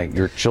doesn't mean that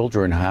your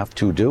children have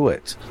to do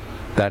it.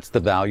 That's the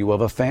value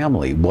of a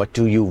family. What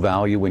do you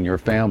value in your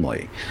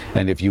family?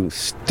 And if you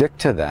stick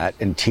to that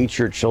and teach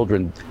your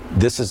children,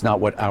 this is not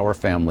what our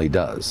family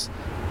does.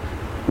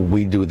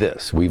 We do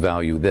this, we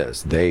value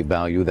this, they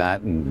value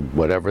that, and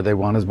whatever they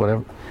want is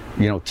whatever.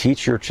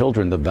 Teach your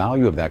children the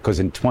value of that, because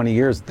in 20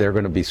 years, they're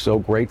going to be so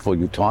grateful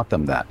you taught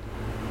them that.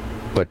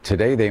 But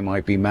today they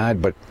might be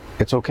mad, but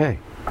it's okay.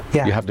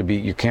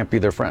 You can't be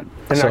their friend.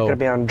 They're not going to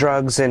be on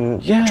drugs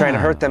and trying to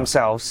hurt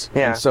themselves.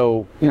 And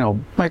so,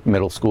 like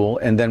middle school,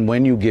 and then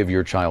when you give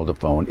your child a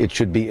phone, it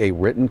should be a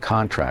written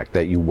contract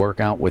that you work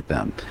out with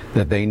them,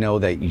 that they know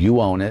that you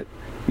own it,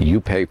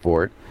 you pay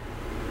for it,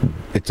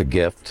 it's a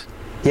gift.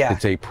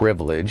 It's a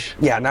privilege.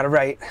 Not a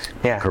right.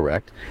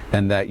 Correct.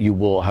 And that you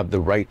will have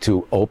the right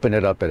to open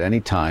it up at any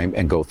time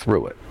and go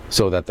through it,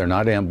 so that they're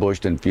not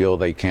ambushed and feel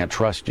they can't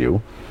trust you,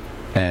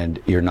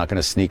 and you're not going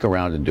to sneak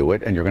around and do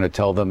it. And you're going to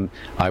tell them,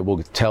 I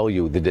will tell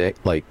you the day,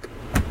 like,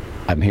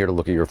 I'm here to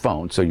look at your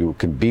phone, so you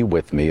can be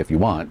with me if you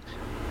want.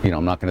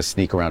 I'm not going to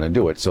sneak around and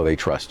do it, so they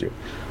trust you.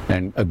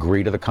 And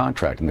agree to the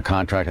contract. And the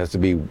contract has to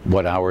be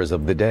what hours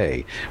of the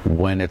day,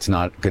 when it's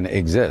not going to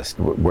exist,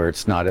 where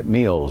it's not at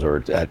meals, or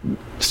at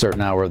a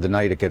certain hour of the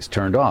night it gets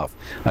turned off.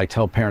 I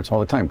tell parents all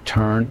the time,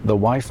 turn the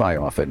Wi-Fi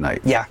off at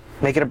night.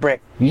 Make it a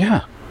brick.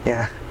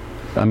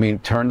 I mean,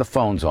 turn the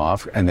phones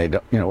off, and they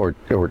don't, or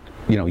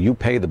you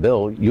pay the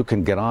bill, you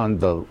can get on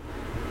the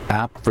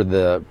app for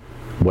the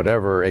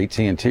whatever,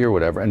 AT&T or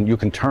whatever, and you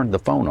can turn the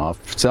phone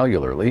off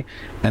cellularly,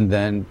 and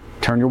then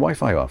turn your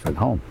Wi-Fi off at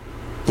home.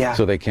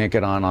 So they can't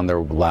get on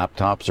their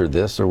laptops or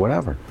this or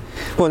whatever.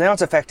 Well, now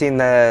it's affecting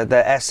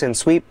the S and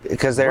sweep,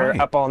 because they're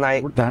up all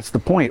night. That's the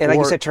point. And like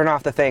you said, turn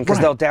off the thing, because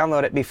they'll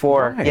download it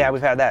before.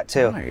 We've had that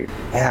too.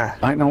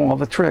 I know all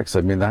the tricks.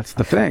 I mean, that's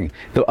the thing.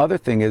 The other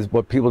thing is,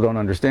 what people don't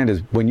understand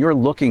is, when you're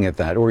looking at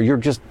that, or you're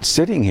just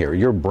sitting here,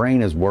 your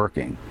brain is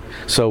working.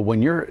 So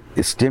when you're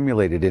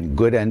stimulated in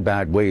good and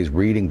bad ways,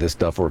 reading this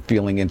stuff, or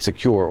feeling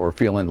insecure, or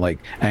feeling like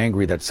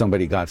angry that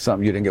somebody got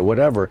something you didn't get,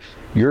 whatever,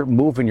 you're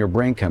moving your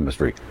brain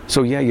chemistry.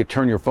 So you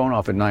turn your phone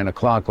off at 9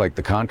 o'clock like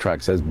the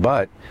contract says,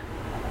 but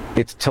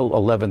it's till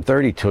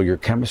 11:30 till your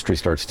chemistry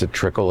starts to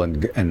trickle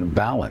and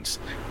balance.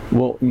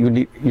 Well,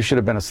 you should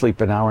have been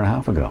asleep an hour and a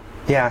half ago.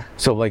 Yeah.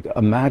 So like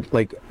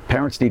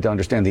parents need to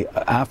understand the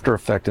after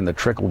effect and the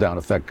trickle down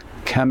effect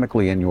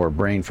chemically in your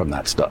brain from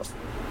that stuff.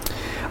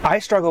 I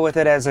struggle with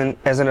it as an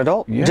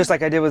adult, just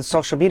like I did with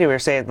social media. We were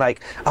saying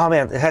like, oh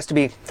man, it has to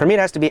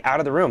be out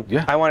of the room.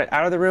 Yeah. I want it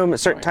out of the room. At a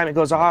certain time it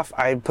goes off.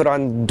 I put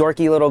on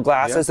dorky little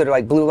glasses that are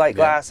like blue light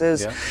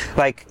glasses,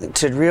 like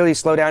to really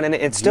slow down. And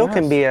it still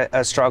can be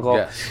a struggle.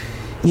 Yes.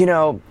 You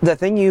know, the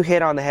thing you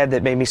hit on the head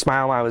that made me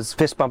smile while I was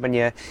fist bumping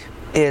you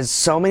is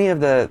so many of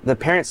the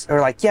parents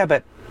are like, yeah,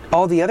 but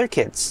all the other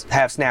kids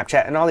have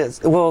Snapchat and all this.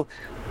 Well,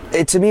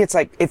 to me, it's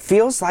like, it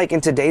feels like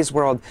in today's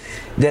world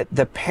that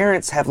the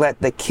parents have let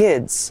the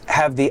kids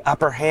have the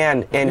upper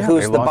hand in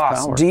who's the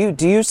boss. Power.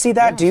 Do you see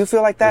that? Yes. Do you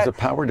feel like that? There's a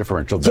power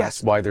differential.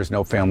 That's why there's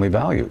no family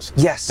values.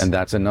 Yes. And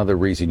that's another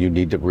reason you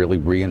need to really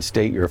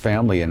reinstate your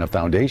family and a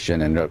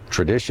foundation and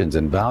traditions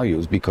and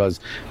values, because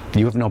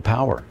you have no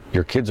power.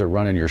 Your kids are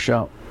running your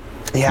show.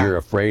 Yeah. You're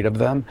afraid of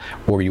them,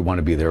 or you want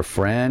to be their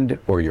friend,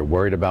 or you're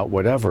worried about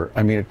whatever.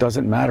 I mean, it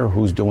doesn't matter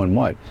who's doing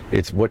what.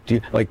 It's what do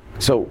you like.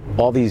 So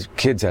all these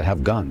kids that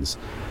have guns,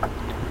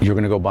 you're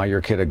going to go buy your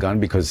kid a gun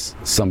because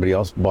somebody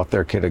else bought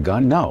their kid a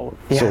gun? No.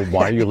 Yeah. So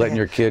why are you letting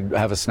your kid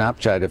have a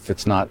Snapchat if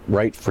it's not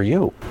right for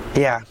you?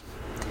 Yeah.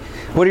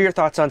 What are your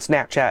thoughts on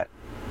Snapchat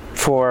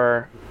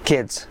for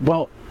kids?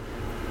 Well,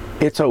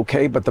 it's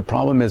okay, but the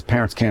problem is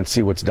parents can't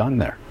see what's done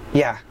there.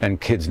 Yeah. And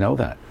kids know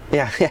that.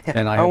 Yeah.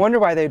 And I wonder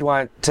why they'd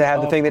want to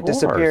have the thing that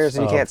disappears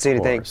and you can't see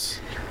anything.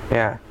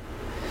 Yeah.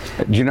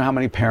 Do you know how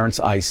many parents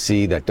I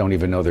see that don't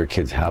even know their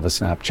kids have a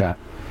Snapchat?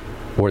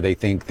 Or they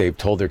think they've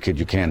told their kid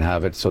you can't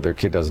have it, so their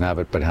kid doesn't have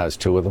it but has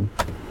two of them?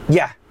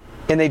 Yeah.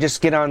 And they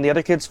just get on the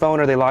other kid's phone,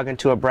 or they log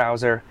into a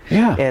browser,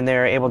 and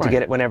they're able to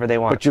get it whenever they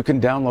want. But you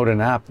can download an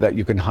app that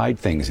you can hide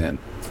things in.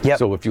 Yep.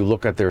 So if you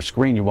look at their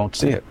screen, you won't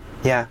see it.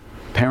 Yeah.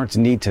 Parents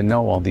need to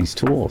know all these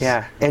tools.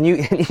 Yeah, and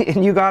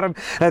you got them.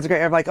 That's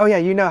great. I'm like, oh yeah,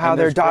 you know how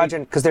they're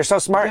dodging because they're so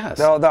smart. Yes.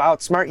 They'll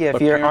outsmart you if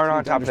you aren't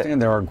on top of it.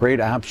 There are great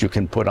apps you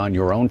can put on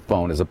your own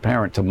phone as a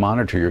parent to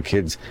monitor your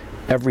kids'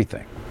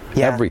 everything.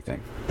 Yeah.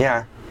 Everything.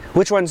 Yeah.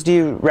 Which ones do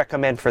you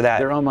recommend for that?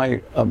 They're on my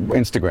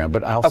Instagram,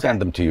 but I'll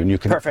send them to you and you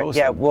can post them.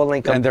 Yeah, we'll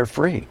link them. And they're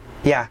free.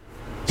 Yeah.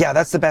 Yeah,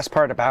 that's the best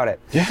part about it.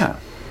 Yeah.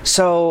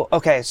 So,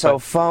 okay, so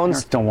phones...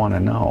 Parents don't want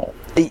to know.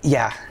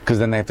 Yeah. Because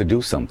then they have to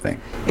do something.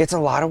 It's a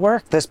lot of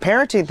work. This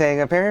parenting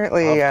thing,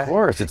 apparently... Of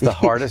course. It's the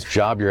hardest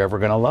job you're ever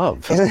going to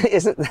love.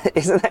 Isn't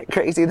that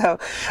crazy, though?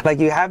 Like,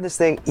 you have this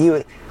thing...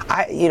 You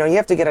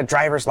have to get a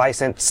driver's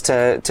license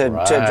to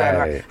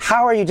drive.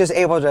 How are you just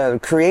able to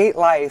create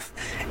life?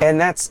 And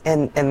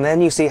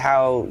then you see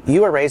how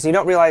you were raised. And you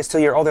don't realize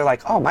till you're older,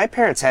 like, oh, my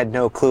parents had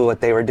no clue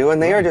what they were doing.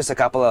 They were just a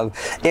couple of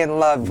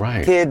in-love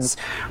kids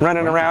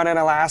running around in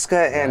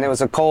Alaska, and it was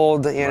a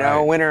cold,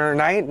 winter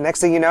night. Next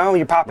thing you know,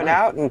 you're popping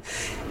out,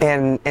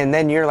 and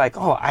then you're like,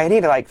 oh, I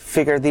need to like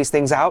figure these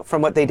things out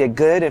from what they did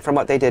good and from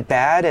what they did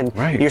bad, and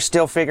you're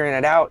still figuring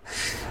it out.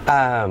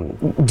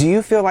 Do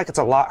you feel like it's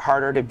a lot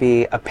harder to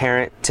be a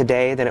parent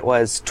today than it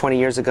was 20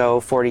 years ago,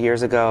 40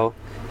 years ago?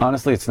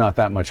 Honestly, it's not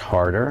that much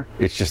harder.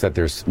 It's just that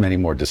there's many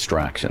more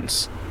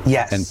distractions.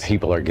 Yes. And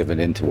people are given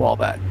into all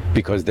that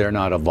because they're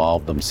not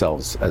evolved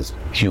themselves as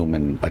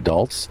human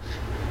adults.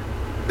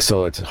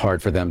 So it's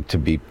hard for them to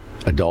be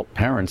adult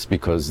parents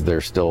because they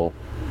straddle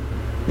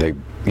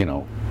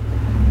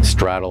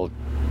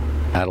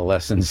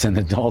adolescence and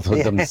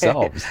adulthood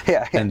themselves.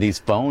 And these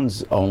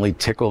phones only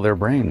tickle their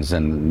brains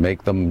and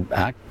make them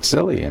act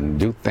silly and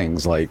do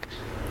things like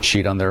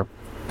cheat on their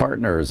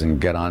partners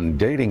and get on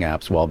dating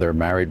apps while they're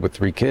married with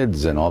 3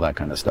 kids and all that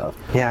kind of stuff.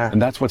 Yeah.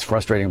 And that's what's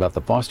frustrating about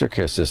the foster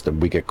care system.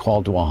 We get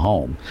called to a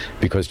home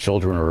because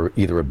children are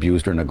either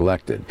abused or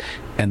neglected.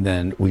 And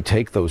then we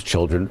take those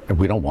children, and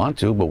we don't want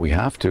to, but we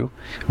have to.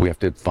 We have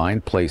to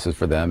find places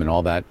for them and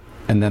all that.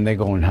 And then they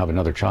go and have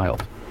another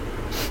child.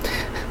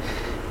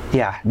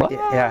 Yeah.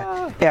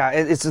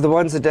 It's the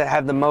ones that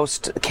have the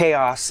most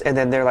chaos, and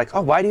then they're like,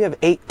 "Oh, why do you have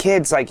 8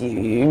 kids? Like,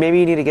 maybe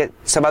you need to get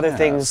some other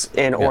things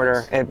in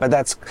order." But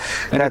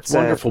it's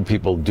wonderful.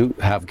 People do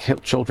have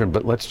children,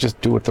 but let's just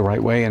do it the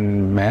right way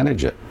and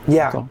manage it.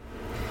 Yeah.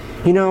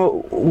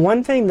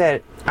 One thing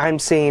that I'm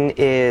seeing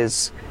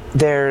is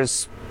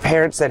there's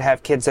parents that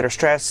have kids that are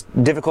stressed,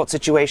 difficult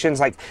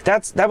situations. Like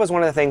that was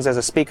one of the things as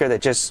a speaker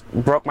that just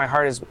broke my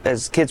heart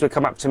as kids would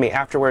come up to me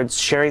afterwards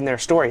sharing their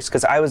stories,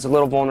 because I was a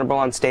little vulnerable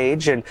on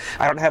stage and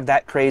I don't have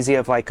that crazy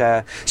of like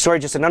a story,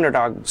 just an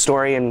underdog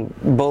story and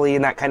bully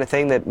and that kind of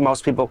thing that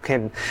most people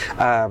can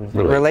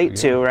relate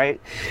to, right?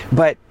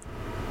 But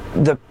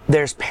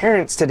there's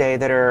parents today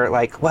that are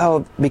like,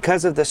 well,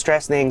 because of the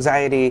stress and the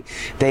anxiety,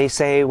 they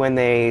say when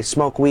they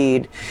smoke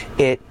weed,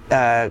 it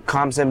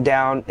calms them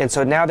down. And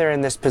so now they're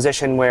in this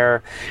position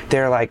where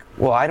they're like,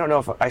 well, I don't know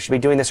if I should be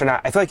doing this or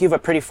not. I feel like you have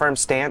a pretty firm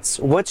stance.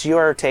 What's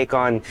your take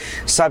on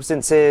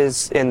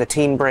substances in the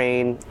teen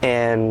brain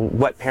and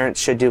what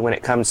parents should do when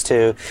it comes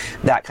to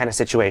that kind of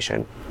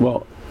situation?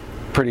 Well,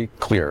 pretty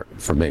clear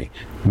for me.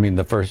 I mean,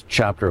 the first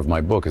chapter of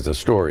my book is a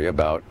story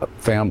about a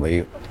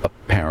family, a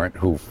parent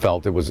who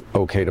felt it was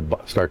okay to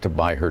start to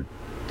buy her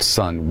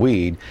son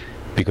weed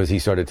because he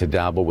started to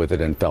dabble with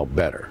it and felt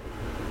better.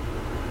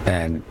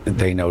 And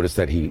they noticed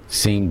that he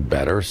seemed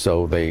better,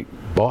 so they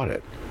bought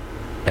it.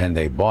 And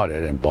they bought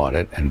it and bought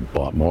it and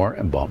bought more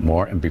and bought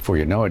more. And before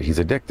you know it, he's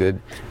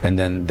addicted. And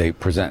then they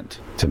present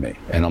to me.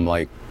 And I'm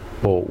like,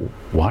 well,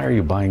 why are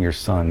you buying your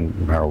son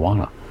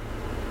marijuana?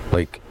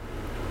 Like,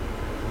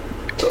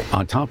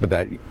 on top of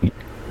that,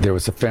 there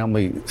was a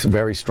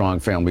very strong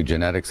family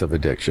genetics of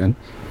addiction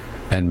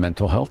and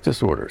mental health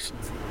disorders.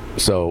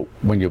 So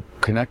when you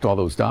connect all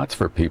those dots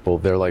for people,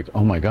 they're like,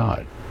 oh my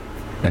God.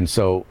 And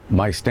so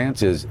my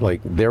stance is, like,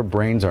 their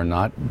brains are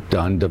not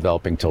done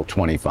developing till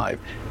 25.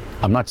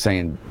 I'm not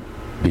saying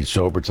be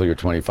sober till you're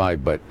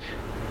 25, but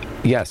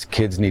yes,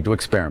 kids need to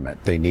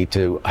experiment. They need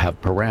to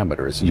have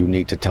parameters. You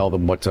need to tell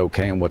them what's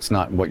okay and what's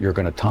not and what you're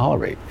going to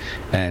tolerate.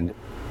 And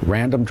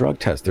random drug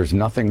tests, there's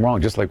nothing wrong.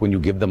 Just like when you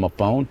give them a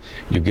phone,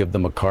 you give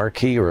them a car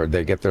key, or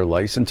they get their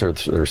license, or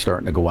they're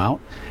starting to go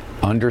out.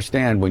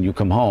 Understand, when you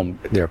come home,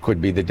 there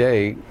could be the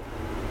day,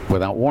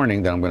 without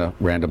warning, that I'm going to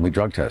randomly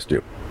drug test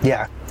you.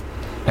 Yeah.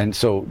 And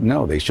so,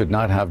 no, they should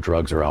not have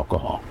drugs or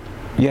alcohol.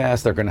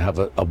 Yes, they're going to have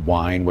a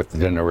wine with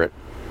dinner,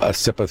 a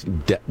sip of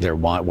their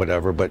wine,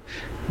 whatever, but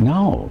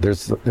no,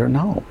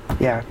 no.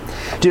 Yeah.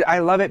 Dude, I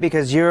love it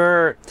because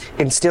you're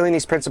instilling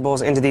these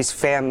principles into these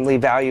family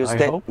values I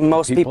that hope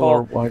most people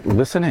are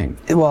listening.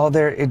 Well,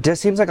 it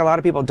just seems like a lot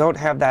of people don't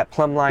have that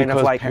plumb line Because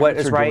of like what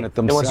is right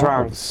and what's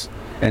wrong.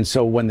 And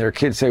so when their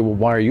kids say, well,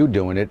 why are you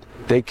doing it?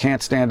 They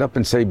can't stand up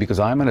and say, because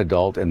I'm an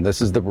adult and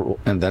this is the rule,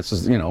 and this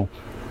is,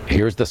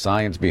 here's the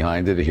science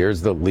behind it,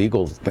 here's the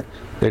legal thing.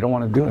 They don't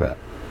want to do that.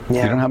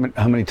 Yeah. You don't know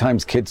how many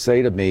times kids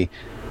say to me,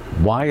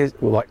 why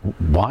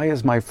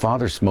is my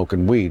father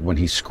smoking weed when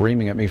he's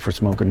screaming at me for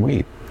smoking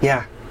weed?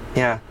 Yeah,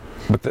 yeah.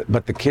 But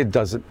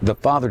the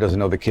father doesn't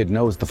know the kid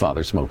knows the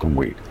father's smoking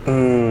weed.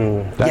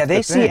 Yeah,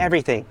 they see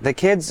everything. The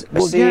kids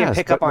see and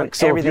pick up on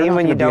everything, even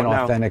when you don't know. If you're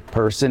not going to be an authentic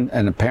person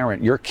and a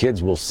parent, your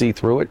kids will see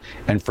through it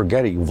and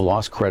forget it. You've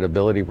lost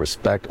credibility,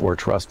 respect, or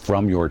trust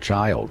from your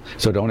child.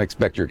 So don't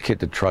expect your kid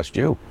to trust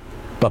you.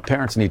 But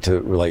parents need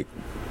to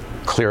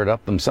clear it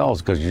up themselves,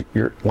 because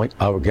you're like,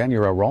 again,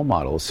 you're a role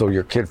model. So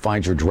your kid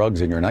finds your drugs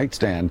in your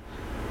nightstand.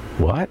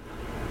 What?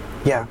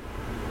 Yeah.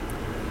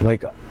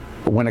 Like,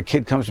 when a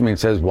kid comes to me and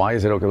says, why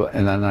is it okay?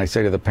 And then I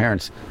say to the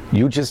parents,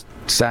 you just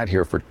sat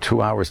here for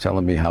 2 hours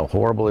telling me how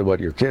horrible it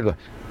was your kid. You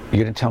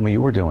didn't tell me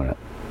you were doing it.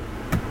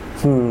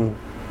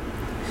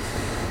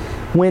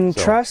 When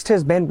trust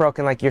has been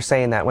broken, like you're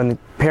saying that, when the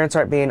parents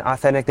aren't being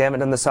authentic, they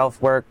haven't done the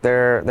self-work,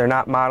 they're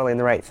not modeling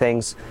the right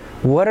things,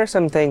 what are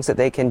some things that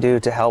they can do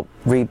to help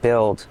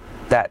rebuild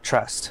that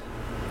trust?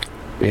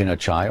 In a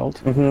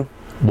child?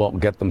 Won't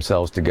get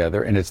themselves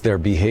together, and it's their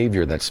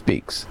behavior that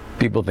speaks.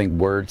 People think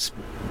words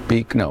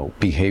speak. No,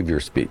 behavior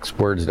speaks.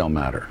 Words don't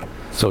matter.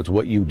 So it's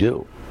what you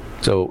do.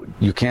 So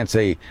you can't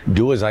say,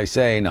 do as I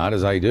say, not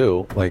as I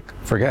do. Like,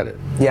 forget it.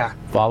 Yeah.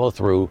 Follow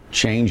through,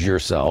 change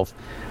yourself,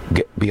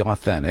 be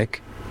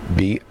authentic,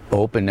 be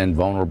open and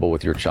vulnerable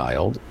with your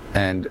child,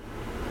 and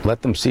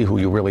let them see who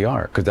you really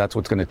are, because that's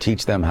what's going to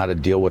teach them how to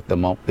deal with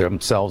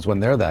themselves when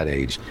they're that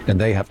age, and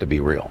they have to be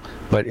real.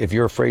 But if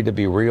you're afraid to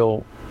be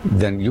real,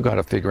 then you got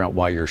to figure out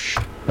why you're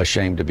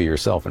ashamed to be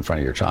yourself in front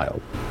of your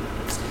child.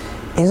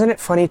 Isn't it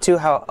funny too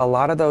how a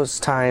lot of those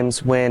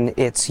times when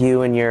it's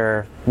you and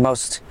your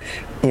most,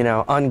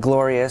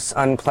 unglorious,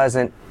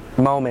 unpleasant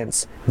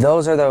moments,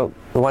 those are the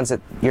ones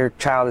that your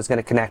child is going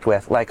to connect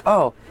with. Like,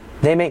 oh,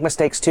 they make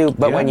mistakes too,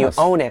 but when you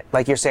own it,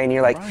 like you're saying,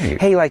 you're like,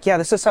 hey, yeah,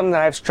 this is something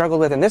that I've struggled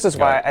with, and this is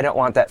why I don't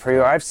want that for you.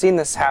 Or I've seen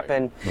this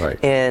happen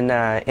in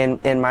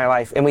my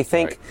life. And we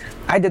think,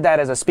 I did that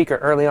as a speaker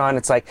early on.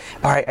 It's like,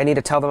 all right, I need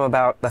to tell them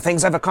about the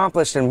things I've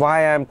accomplished and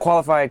why I'm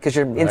qualified, because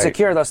you're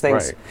insecure of those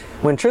things.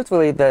 When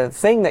truthfully, the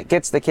thing that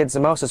gets the kids the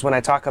most is when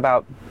I talk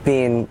about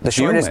being the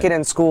shortest kid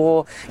in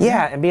school,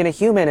 and being a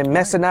human and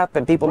messing up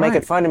and people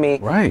making fun of me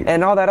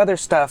and all that other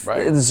stuff.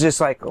 It's just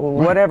like,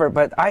 whatever.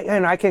 But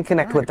I can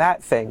connect with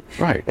that thing.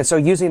 And so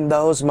using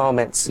those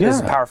moments is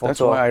a powerful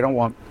tool. That's why I don't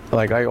want,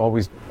 I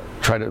always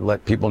try to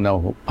let people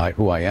know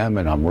who I am,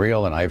 and I'm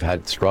real, and I've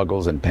had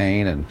struggles and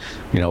pain, and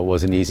it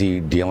wasn't easy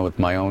dealing with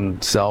my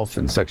own self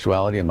and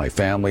sexuality and my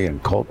family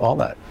and cult, all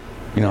that.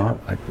 You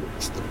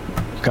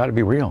got to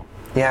be real.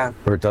 Yeah.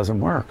 Or it doesn't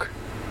work.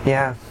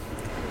 Yeah.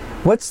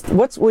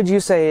 What's would you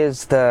say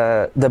is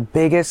the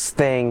biggest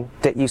thing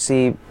that you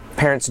see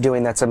parents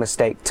doing that's a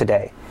mistake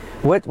today?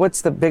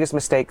 What's the biggest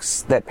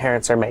mistakes that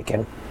parents are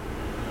making?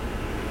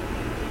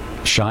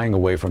 Shying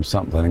away from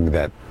something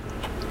that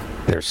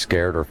they're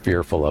scared or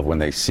fearful of when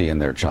they see in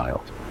their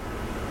child,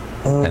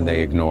 and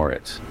they ignore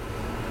it.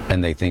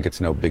 and they think it's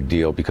no big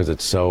deal because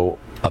it's so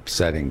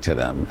upsetting to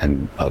them,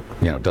 and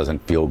doesn't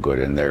feel good,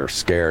 and they're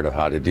scared of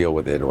how to deal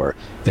with it, or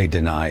they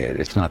deny it.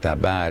 It's not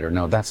that bad, or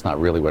no, that's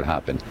not really what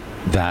happened.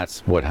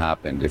 That's what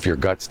happened. If your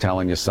gut's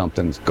telling you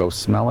something, go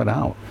smell it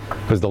out,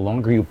 because the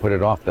longer you put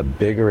it off, the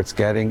bigger it's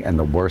getting and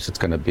the worse it's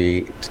going to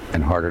be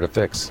and harder to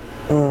fix.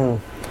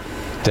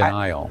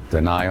 Denial.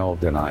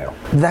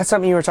 That's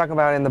something you were talking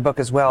about in the book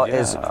as well,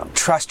 is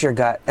trust your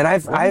gut. And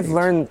I've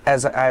learned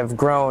as I've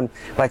grown,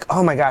 like,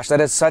 oh my gosh,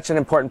 that is such an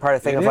important part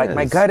of the thing, like,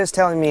 my gut is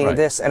telling me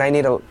this and I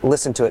need to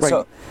listen to it.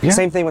 So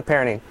same thing with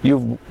parenting.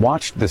 You've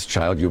watched this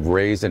child, you've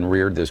raised and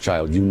reared this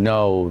child, you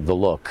know the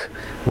look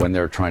when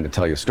they're trying to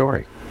tell you a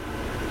story.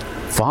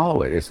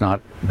 Follow it. It's not,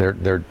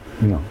 they're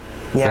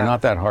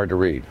not that hard to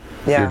read.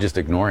 You're just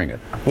ignoring it.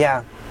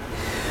 Yeah.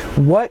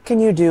 What can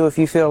you do if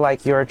you feel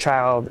like your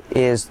child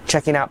is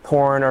checking out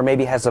porn or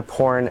maybe has a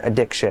porn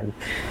addiction?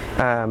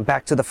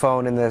 Back to the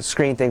phone and the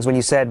screen things, when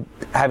you said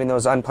having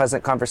those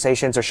unpleasant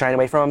conversations or shying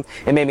away from them,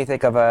 it made me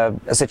think of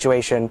a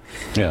situation.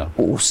 Yeah.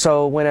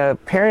 So when a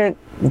parent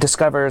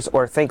discovers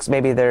or thinks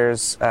maybe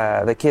there's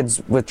the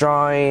kid's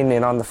withdrawing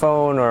and on the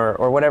phone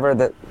or whatever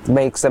that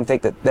makes them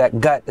think that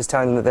gut is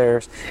telling them that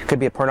there could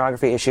be a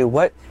pornography issue,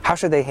 how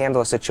should they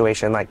handle a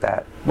situation like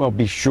that? Well,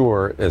 be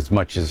sure, as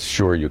much as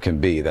sure you can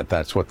be, that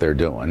that's what they're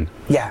doing.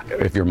 Yeah.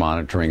 If you're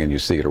monitoring and you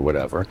see it or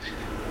whatever.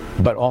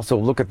 But also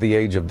look at the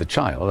age of the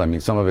child. I mean,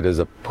 some of it is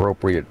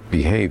appropriate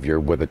behavior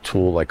with a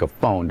tool like a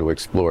phone to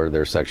explore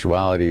their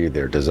sexuality,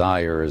 their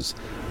desires,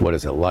 what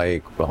is it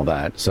like, all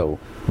that. So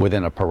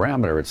within a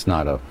parameter, it's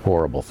not a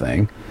horrible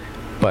thing.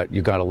 But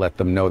you got to let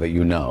them know that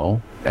you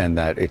know and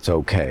that it's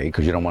okay,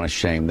 because you don't want to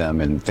shame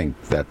them and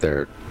think that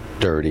they're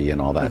dirty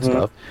and all that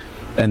stuff.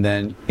 And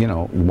then, you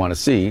want to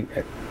see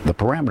the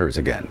parameters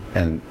again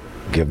and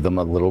give them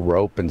a little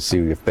rope and see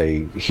if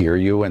they hear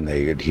you and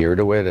they adhere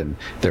to it and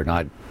they're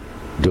not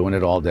doing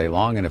it all day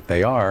long. And if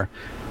they are,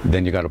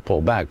 then you got to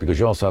pull back, because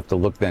you also have to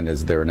look then,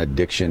 is there an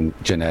addiction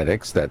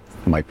genetics that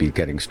might be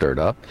getting stirred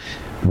up?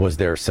 Was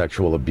there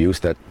sexual abuse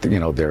that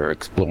they're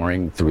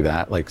exploring through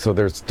that? Like, so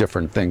there's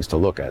different things to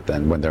look at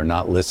then when they're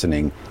not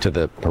listening to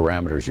the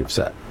parameters you've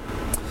set.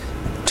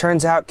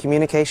 Turns out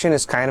communication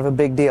is kind of a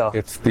big deal.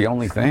 It's the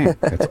only thing.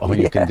 It's all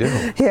you can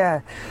do.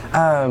 Yeah.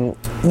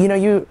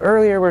 You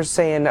earlier were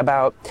saying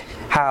about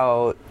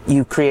how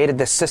you created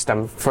this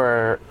system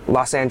for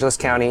Los Angeles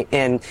County,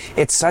 and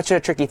it's such a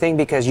tricky thing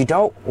because you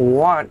don't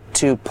want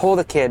to pull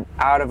the kid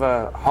out of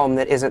a home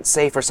that isn't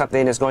safe or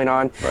something is going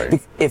on.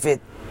 Right.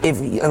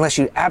 Unless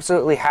you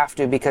absolutely have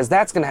to, because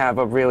that's going to have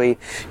a really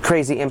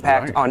crazy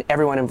impact on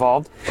everyone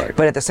involved. Right.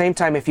 But at the same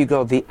time, if you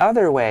go the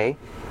other way,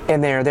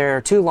 and they're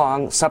there too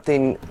long,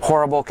 something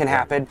horrible can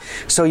happen.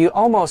 So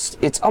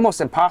it's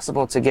almost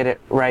impossible to get it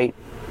right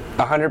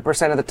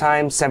 100% of the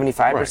time,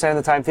 75% of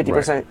the time,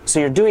 50%. Right. So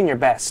you're doing your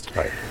best.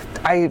 Right.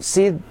 I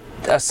see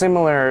a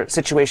similar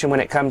situation when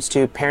it comes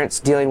to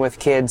parents dealing with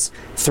kids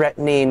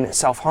threatening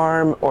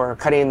self-harm or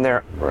cutting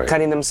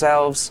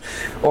themselves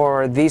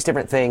or these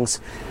different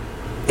things.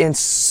 And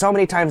so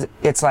many times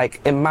it's like,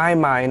 in my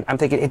mind, I'm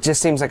thinking it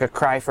just seems like a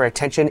cry for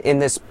attention in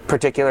this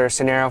particular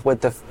scenario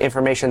with the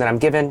information that I'm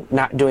given,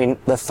 not doing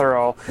the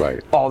thorough,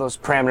 all those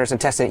parameters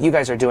and testing that you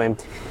guys are doing.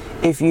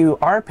 If you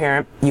are a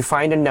parent, you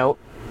find a note,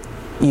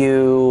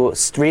 you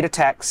read a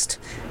text,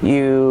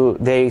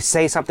 they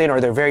say something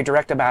or they're very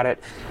direct about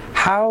it,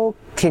 how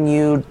can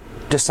you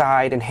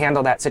decide and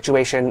handle that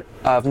situation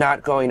of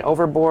not going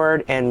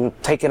overboard and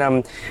taking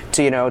them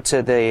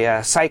to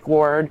the psych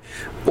ward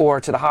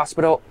or to the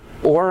hospital?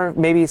 Or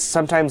maybe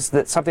sometimes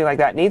something like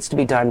that needs to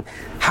be done.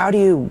 How do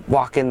you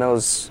walk in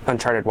those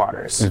uncharted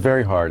waters? It's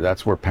very hard.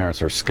 That's where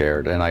parents are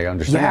scared, and I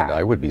understand. Yeah.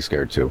 I would be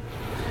scared too.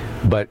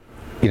 But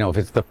if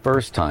it's the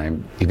first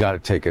time, you got to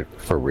take it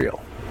for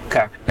real.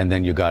 Okay. And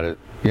then you got to,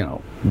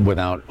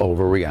 without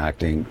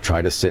overreacting,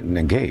 try to sit and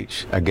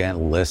engage.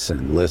 Again,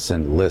 listen,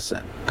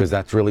 because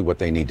that's really what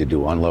they need to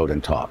do. Unload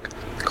and talk.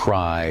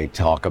 Cry,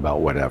 talk about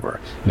whatever.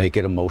 Make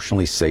it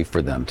emotionally safe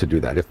for them to do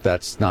that. If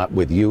that's not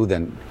with you,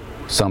 then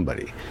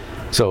somebody.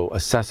 So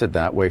assess it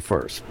that way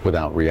first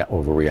without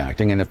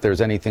overreacting. And if there's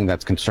anything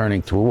that's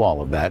concerning through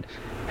all of that,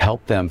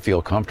 help them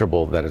feel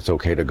comfortable that it's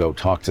okay to go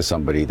talk to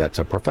somebody that's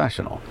a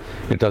professional.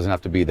 It doesn't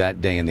have to be that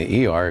day in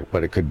the ER,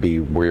 but it could be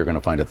where you're going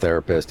to find a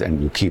therapist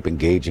and you keep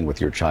engaging with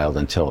your child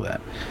until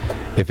then.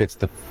 If it's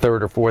the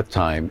third or fourth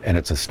time and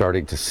it's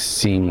starting to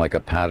seem like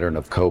a pattern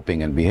of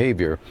coping and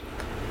behavior,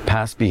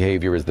 past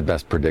behavior is the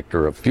best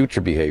predictor of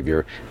future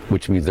behavior,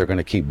 which means they're going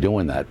to keep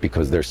doing that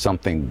because there's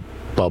something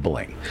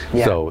bubbling.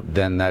 Yeah. So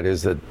then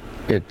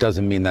it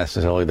doesn't mean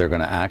necessarily they're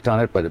going to act on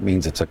it, but it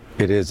means it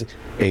is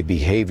a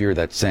behavior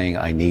that's saying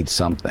I need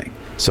something.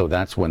 So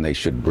that's when they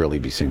should really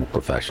be seeing a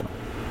professional.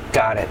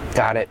 Got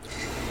it.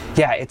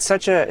 Yeah, it's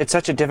such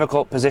a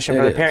difficult position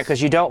for the parent, because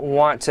you don't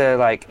want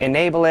to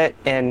enable it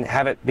and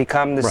have it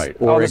become this,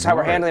 this is how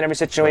we're handling every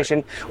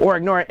situation, or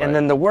ignore it, and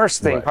then the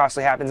worst thing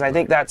possibly happens. I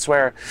think that's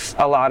where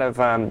a lot of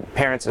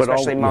parents,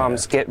 especially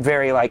moms, get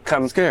very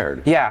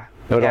scared. Yeah.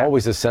 But Yeah.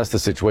 always assess the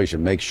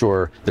situation. Make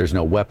sure there's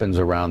no weapons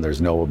around, there's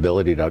no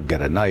ability to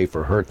get a knife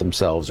or hurt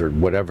themselves or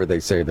whatever they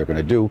say they're going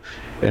to do.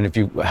 And if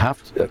you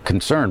have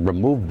concern,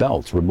 remove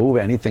belts, remove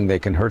anything they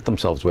can hurt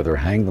themselves with or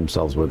hang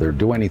themselves with or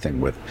do anything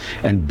with,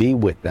 and be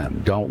with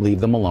them. Don't leave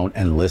them alone,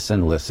 and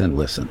listen, listen,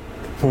 listen.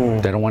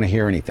 They don't want to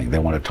hear anything. They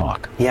want to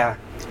talk. Yeah.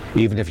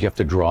 Even if you have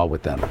to draw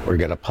with them or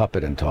get a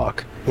puppet and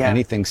talk. Yeah.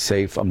 Anything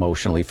safe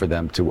emotionally for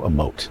them to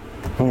emote.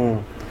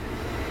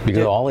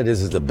 Because all it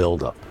is the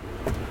buildup.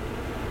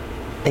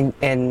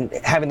 And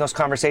having those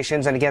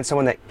conversations, and again,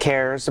 someone that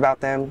cares about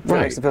them, that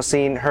Right. makes them feel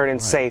seen, heard,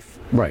 and safe.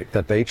 Right,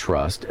 that they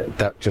trust,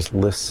 that just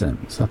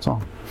listens. That's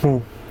all.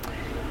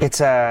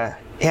 It's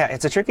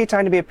a tricky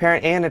time to be a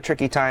parent and a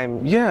tricky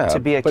time to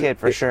be a but kid,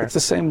 for sure. It's the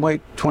same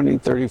way 20,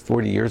 30,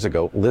 40 years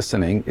ago.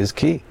 Listening is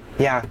key.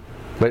 Yeah.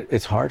 But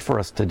it's hard for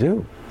us to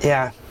do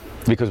Yeah.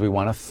 because we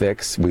want to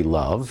fix, we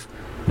love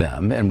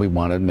them, and we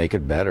want to make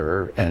it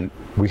better. And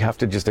we have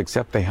to just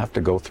accept they have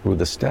to go through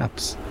the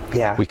steps.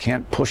 Yeah. We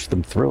can't push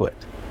them through it.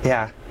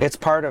 Yeah. It's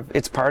part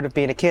of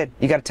being a kid.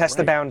 You got to test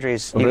the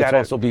boundaries. But You it's got to.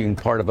 also being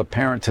part of a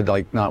parent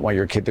to not want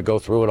your kid to go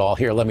through it all.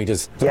 Here, let me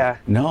just. Yeah.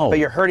 No. But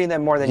you're hurting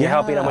them more than you're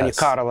helping them when you Yes.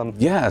 coddle them.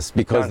 Yes,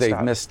 because they've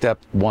nonstop. missed step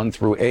 1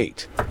 through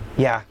 8.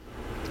 Yeah.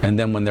 And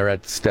then when they're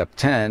at step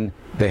 10,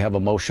 they have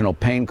emotional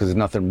pain because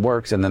nothing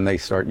works, and then they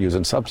start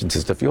using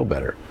substances to feel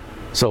better.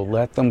 So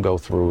let them go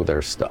through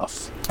their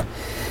stuff.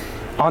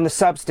 On the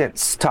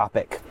substance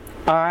topic,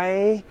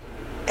 I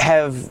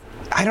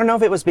don't know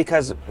if it was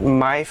because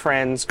my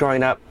friends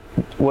growing up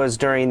was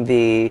during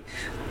the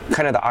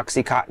kind of the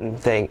Oxycontin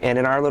thing, and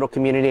in our little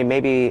community, and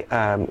maybe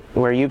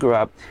where you grew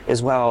up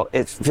as well,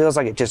 it feels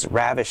like it just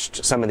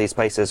ravished some of these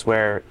places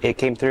where it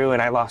came through,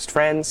 and I lost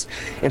friends.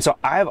 And so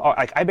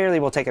I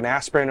barely will take an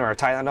aspirin or a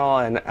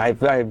Tylenol, and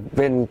I've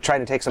been trying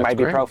to take some That's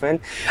great.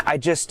 ibuprofen.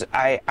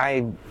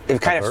 It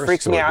kind of Averse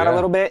freaks to me it, out a yeah.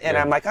 little bit, and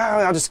Yeah. I'm like,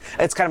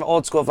 it's kind of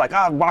old school of like,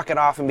 I'll walk it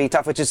off and be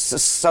tough, which is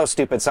so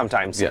stupid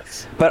sometimes.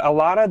 Yes. But a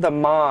lot of the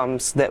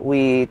moms that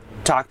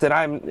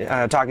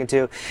I'm talking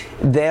to,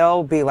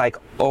 they'll be like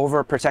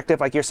overprotective,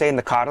 like you're saying,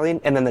 the coddling,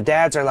 and then the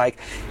dads are like,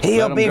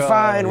 he'll him be go,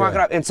 fine, walk it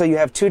yeah. off. And so you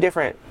have two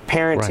different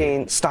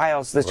parenting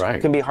styles that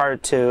Right. can be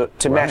hard to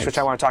mesh, Right. which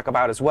I want to talk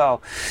about as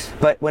well.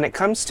 But when it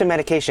comes to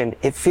medication,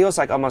 it feels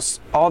like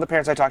almost all the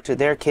parents I talk to,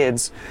 their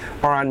kids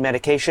are on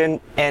medication,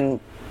 and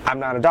I'm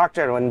not a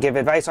doctor, I don't want to give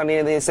advice on any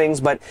of these things,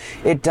 but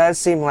it does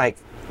seem like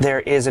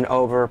there is an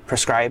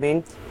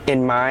over-prescribing,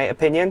 in my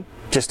opinion,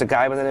 just a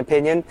guy with an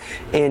opinion.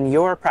 In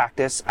your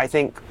practice, I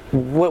think,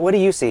 what do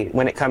you see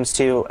when it comes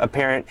to a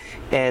parent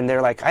and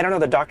they're like, I don't know,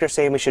 the doctor's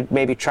saying we should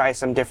maybe try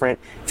some different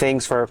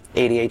things for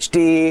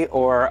ADHD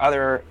or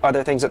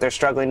other things that they're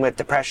struggling with,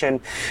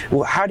 depression.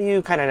 How do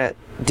you kind of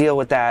deal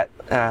with that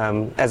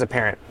as a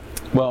parent?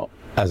 Well,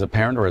 as a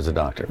parent or as a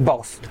doctor?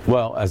 Both.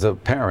 Well, as a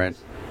parent,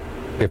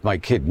 if my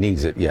kid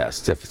needs it,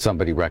 yes. If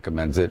somebody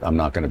recommends it, I'm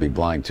not going to be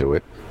blind to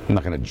it. I'm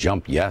not going to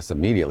jump yes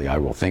immediately. I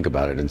will think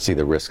about it and see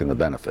the risk and the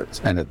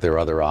benefits, and if there are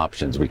other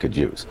options we could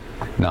use,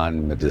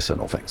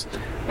 non-medicinal things.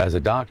 As a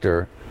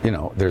doctor,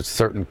 there's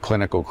certain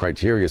clinical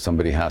criteria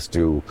somebody has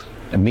to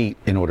meet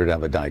in order to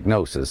have a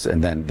diagnosis,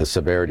 and then the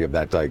severity of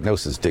that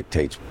diagnosis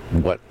dictates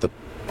what the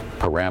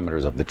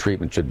parameters of the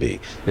treatment should be.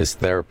 Is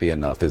therapy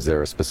enough? Is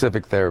there a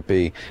specific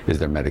therapy? Is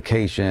there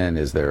medication?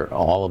 Is there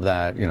all of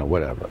that?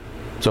 Whatever.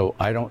 So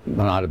I'm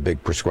not a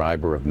big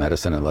prescriber of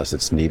medicine unless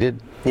it's needed.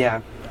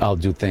 Yeah. I'll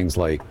do things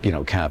like,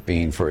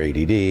 caffeine for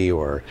ADD,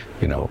 or,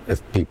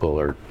 if people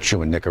are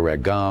chewing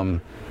Nicorette gum,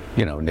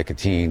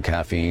 nicotine,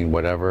 caffeine,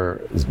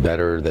 whatever is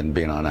better than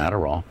being on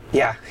Adderall.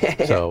 Yeah.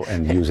 So,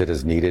 and use it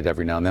as needed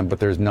every now and then. But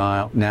there's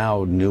now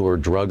newer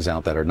drugs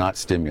out that are not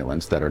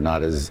stimulants, that are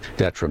not as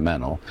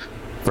detrimental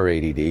for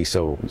ADD.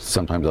 So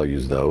sometimes I'll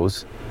use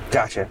those.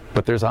 Gotcha.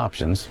 But there's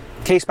options.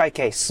 Case by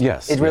case.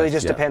 Yes. It really yes,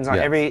 just yeah, depends on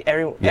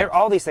yeah.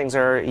 all these things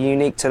are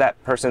unique to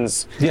that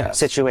person's Yes.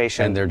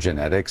 situation. And their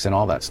genetics and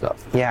all that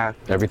stuff. Yeah.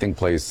 Everything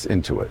plays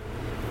into it.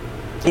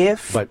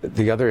 But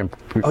the other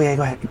Oh yeah,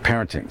 go ahead.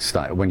 parenting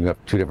style, when you have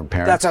two different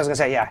parents. That's what I was gonna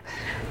say, yeah.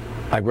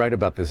 I write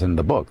about this in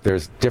the book.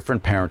 There's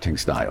different parenting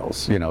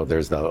styles.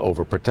 There's the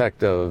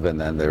overprotective, and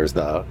then there's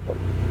the,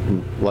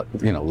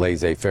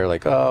 laissez-faire,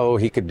 like, oh,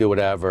 he could do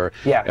whatever.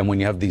 Yeah. And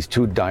when you have these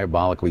two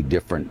diabolically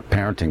different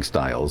parenting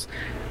styles,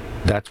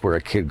 that's where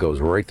a kid goes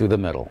right through the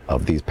middle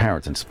of these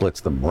parents and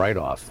splits them right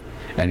off.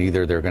 And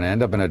either they're going to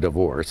end up in a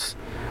divorce,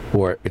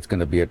 or it's going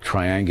to be a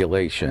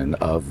triangulation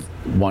of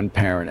one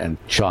parent and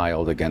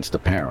child against a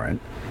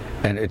parent.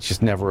 And it's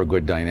just never a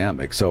good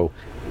dynamic. So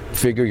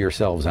figure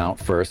yourselves out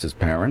first as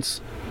parents,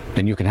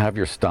 and you can have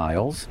your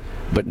styles,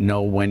 but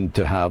know when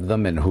to have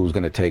them and who's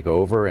going to take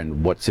over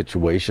and what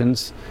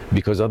situations,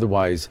 because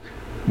otherwise,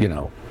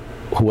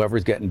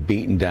 whoever's getting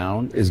beaten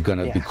down is going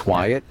to be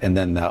quiet, and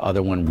then the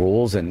other one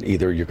rules, and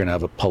either you're going to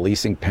have a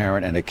policing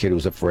parent and a kid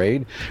who's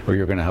afraid, or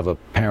you're going to have a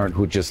parent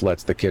who just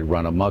lets the kid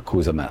run amok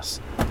who's a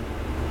mess.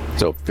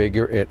 So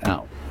figure it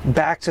out.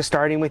 Back to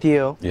starting with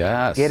you.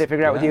 Yes. Get it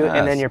figured out with you, and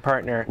Yes. then your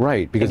partner.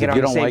 Right, because get if on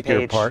you the don't same like your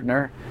page.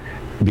 partner,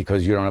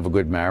 because you don't have a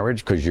good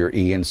marriage, because your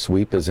E and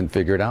sweep isn't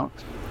figured out,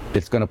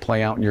 it's going to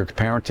play out in your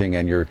parenting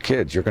and your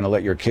kids. You're going to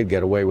let your kid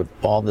get away with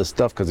all this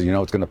stuff because you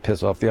know it's going to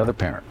piss off the other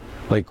parent.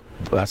 Like,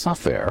 that's not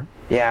fair.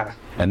 Yeah.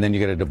 And then you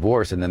get a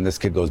divorce, and then this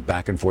kid goes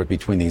back and forth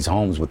between these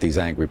homes with these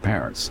angry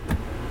parents.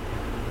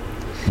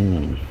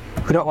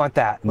 We don't want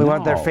that. We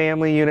want their No.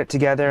 family unit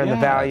together and the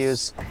Yes.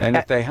 values. And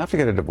if they have to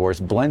get a divorce,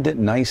 blend it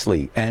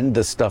nicely. End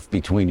the stuff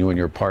between you and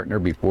your partner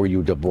before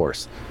you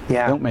divorce.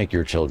 Yeah. Don't make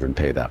your children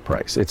pay that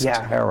price. It's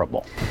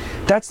terrible.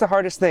 That's the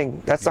hardest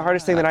thing. That's the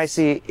hardest thing that I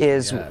see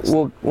is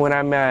when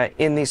I'm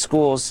in these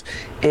schools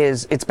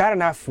is it's bad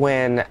enough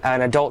when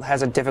an adult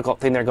has a difficult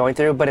thing they're going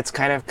through, but it's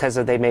kind of because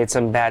they made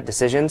some bad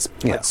decisions.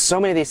 Yeah. But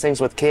so many of these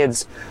things with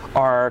kids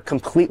are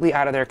completely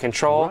out of their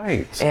control.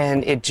 Right.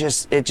 And it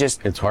just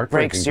It's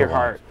heartbreaking breaks your to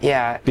watch. heart.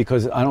 Yeah.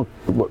 Because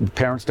what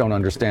parents don't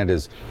understand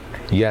is,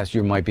 yes,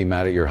 you might be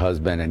mad at your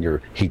husband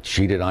and he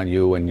cheated on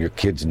you and your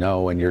kids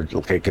know, and you're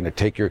going to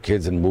take your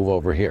kids and move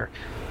over here.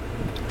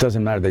 It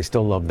doesn't matter. They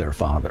still love their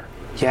father.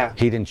 Yeah.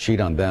 He didn't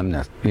cheat on them.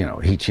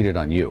 He cheated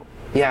on you.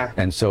 Yeah.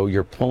 And so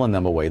you're pulling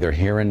them away. They're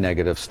hearing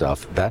negative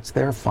stuff. That's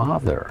their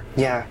father.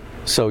 Yeah.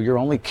 So you're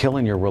only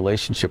killing your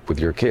relationship with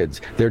your kids.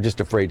 They're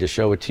just afraid to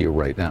show it to you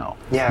right now.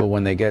 Yeah. But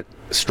when they get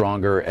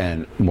stronger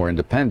and more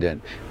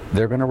independent,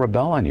 they're going to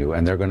rebel on you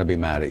and they're going to be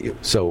mad at you.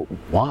 So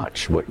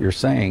watch what you're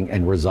saying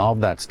and resolve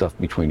that stuff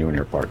between you and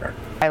your partner.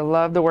 I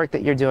love the work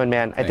that you're doing,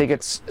 man. I think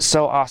it's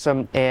so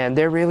awesome. And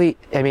they're really,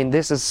 I mean,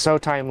 this is so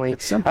timely.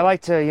 It's simple. I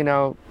like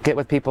to, get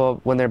with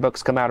people when their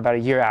books come out about a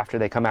year after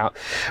they come out.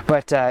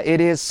 But it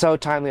is so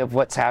timely of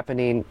what's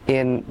happening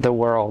in the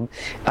world.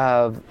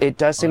 It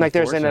does seem like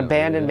there's an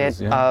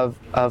abandonment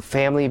of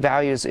family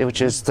values,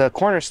 which is the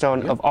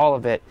cornerstone of all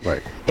of it.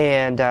 Right.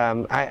 And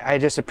I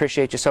just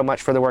appreciate you so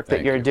much for the work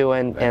that you're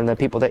doing and the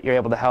people that you're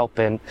able to help.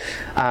 And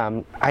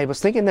I was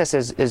thinking this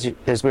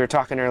as we were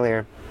talking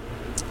earlier.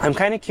 I'm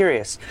kind of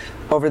curious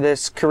over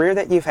this career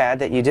that you've had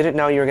that you didn't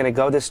know you were going to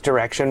go this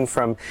direction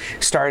from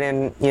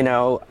starting,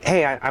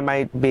 hey, I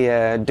might be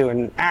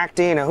doing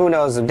acting, or who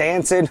knows,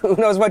 dancing, who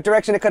knows what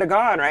direction it could have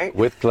gone, right?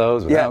 With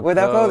clothes,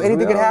 without clothes,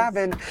 anything could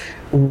happen.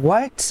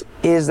 What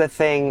is the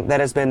thing that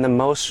has been the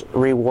most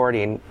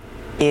rewarding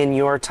in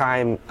your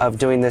time of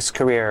doing this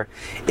career?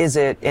 Is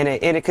it, and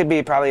it could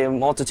be probably a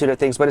multitude of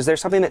things, but is there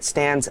something that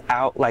stands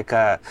out, like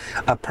a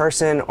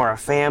person or a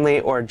family,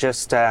 or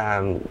just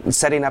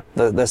setting up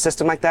the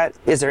system like that?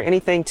 Is there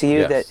anything to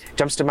you that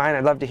jumps to mind?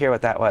 I'd love to hear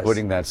what that was.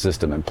 Putting that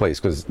system in place,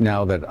 because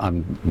now that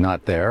I'm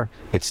not there,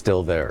 it's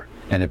still there.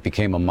 And it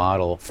became a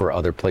model for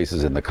other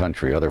places in the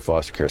country, other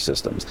foster care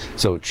systems.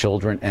 So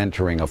children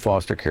entering a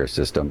foster care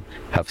system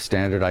have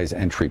standardized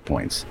entry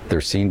points.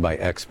 They're seen by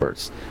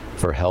experts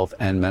for health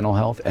and mental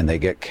health, and they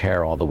get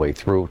care all the way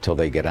through till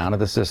they get out of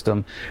the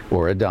system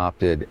or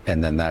adopted,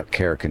 and then that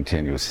care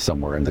continues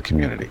somewhere in the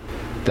community.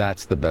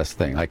 That's the best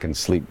thing. I can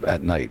sleep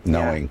at night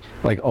knowing,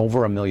 like,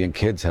 over 1 million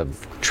kids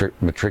have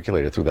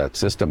matriculated through that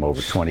system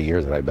over 20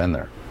 years that I've been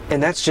there.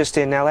 And that's just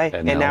in LA,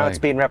 and now it's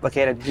being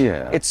replicated.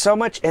 Yeah. It's so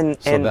much, and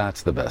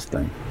that's the best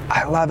thing.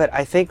 I love it.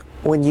 I think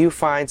when you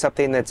find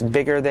something that's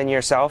bigger than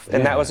yourself,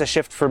 and that was a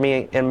shift for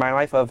me in my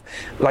life of,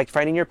 like,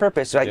 finding your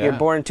purpose. Like, you're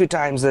born 2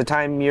 times, the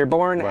time you're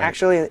born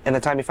actually, and the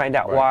time you find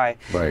out why.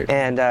 Right.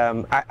 And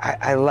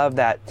I love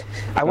that.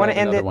 I want to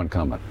end it. Another one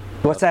coming.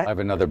 What's that? I have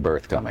another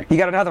birth coming. You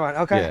got another one?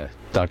 Okay. Yeah.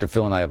 Dr.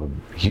 Phil and I have a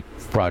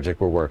project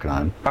we're working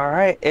on. All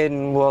right.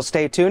 And we'll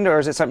stay tuned, or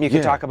is it something you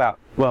can talk about?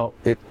 Well,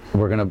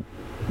 we're going to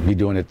be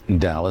doing it in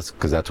Dallas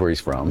because that's where he's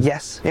from.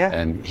 Yes. Yeah.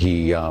 And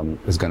he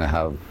is going to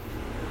have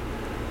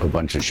a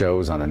bunch of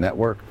shows on a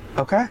network.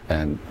 Okay.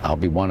 And I'll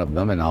be one of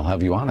them, and I'll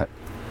have you on it.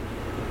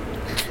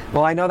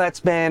 Well, I know that's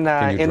been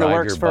in the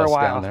works for a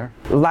while. Down there?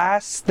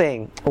 Last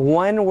thing,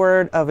 one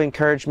word of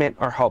encouragement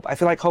or hope. I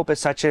feel like hope is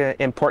such an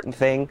important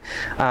thing,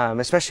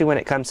 especially when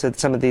it comes to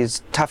some of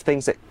these tough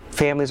things that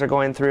families are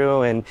going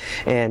through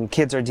and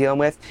kids are dealing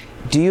with.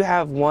 Do you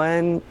have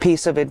one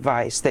piece of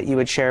advice that you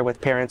would share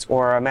with parents,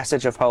 or a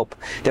message of hope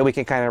that we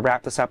can kind of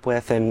wrap this up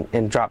with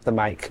and drop the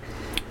mic?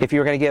 If you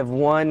were going to give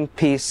one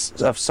piece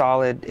of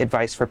solid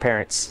advice for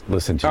parents.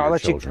 Listen to your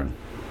children.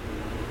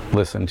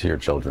 Listen to your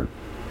children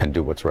and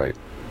do what's right.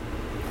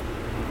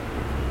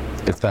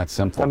 It's that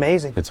simple.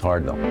 Amazing. It's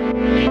hard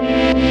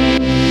though.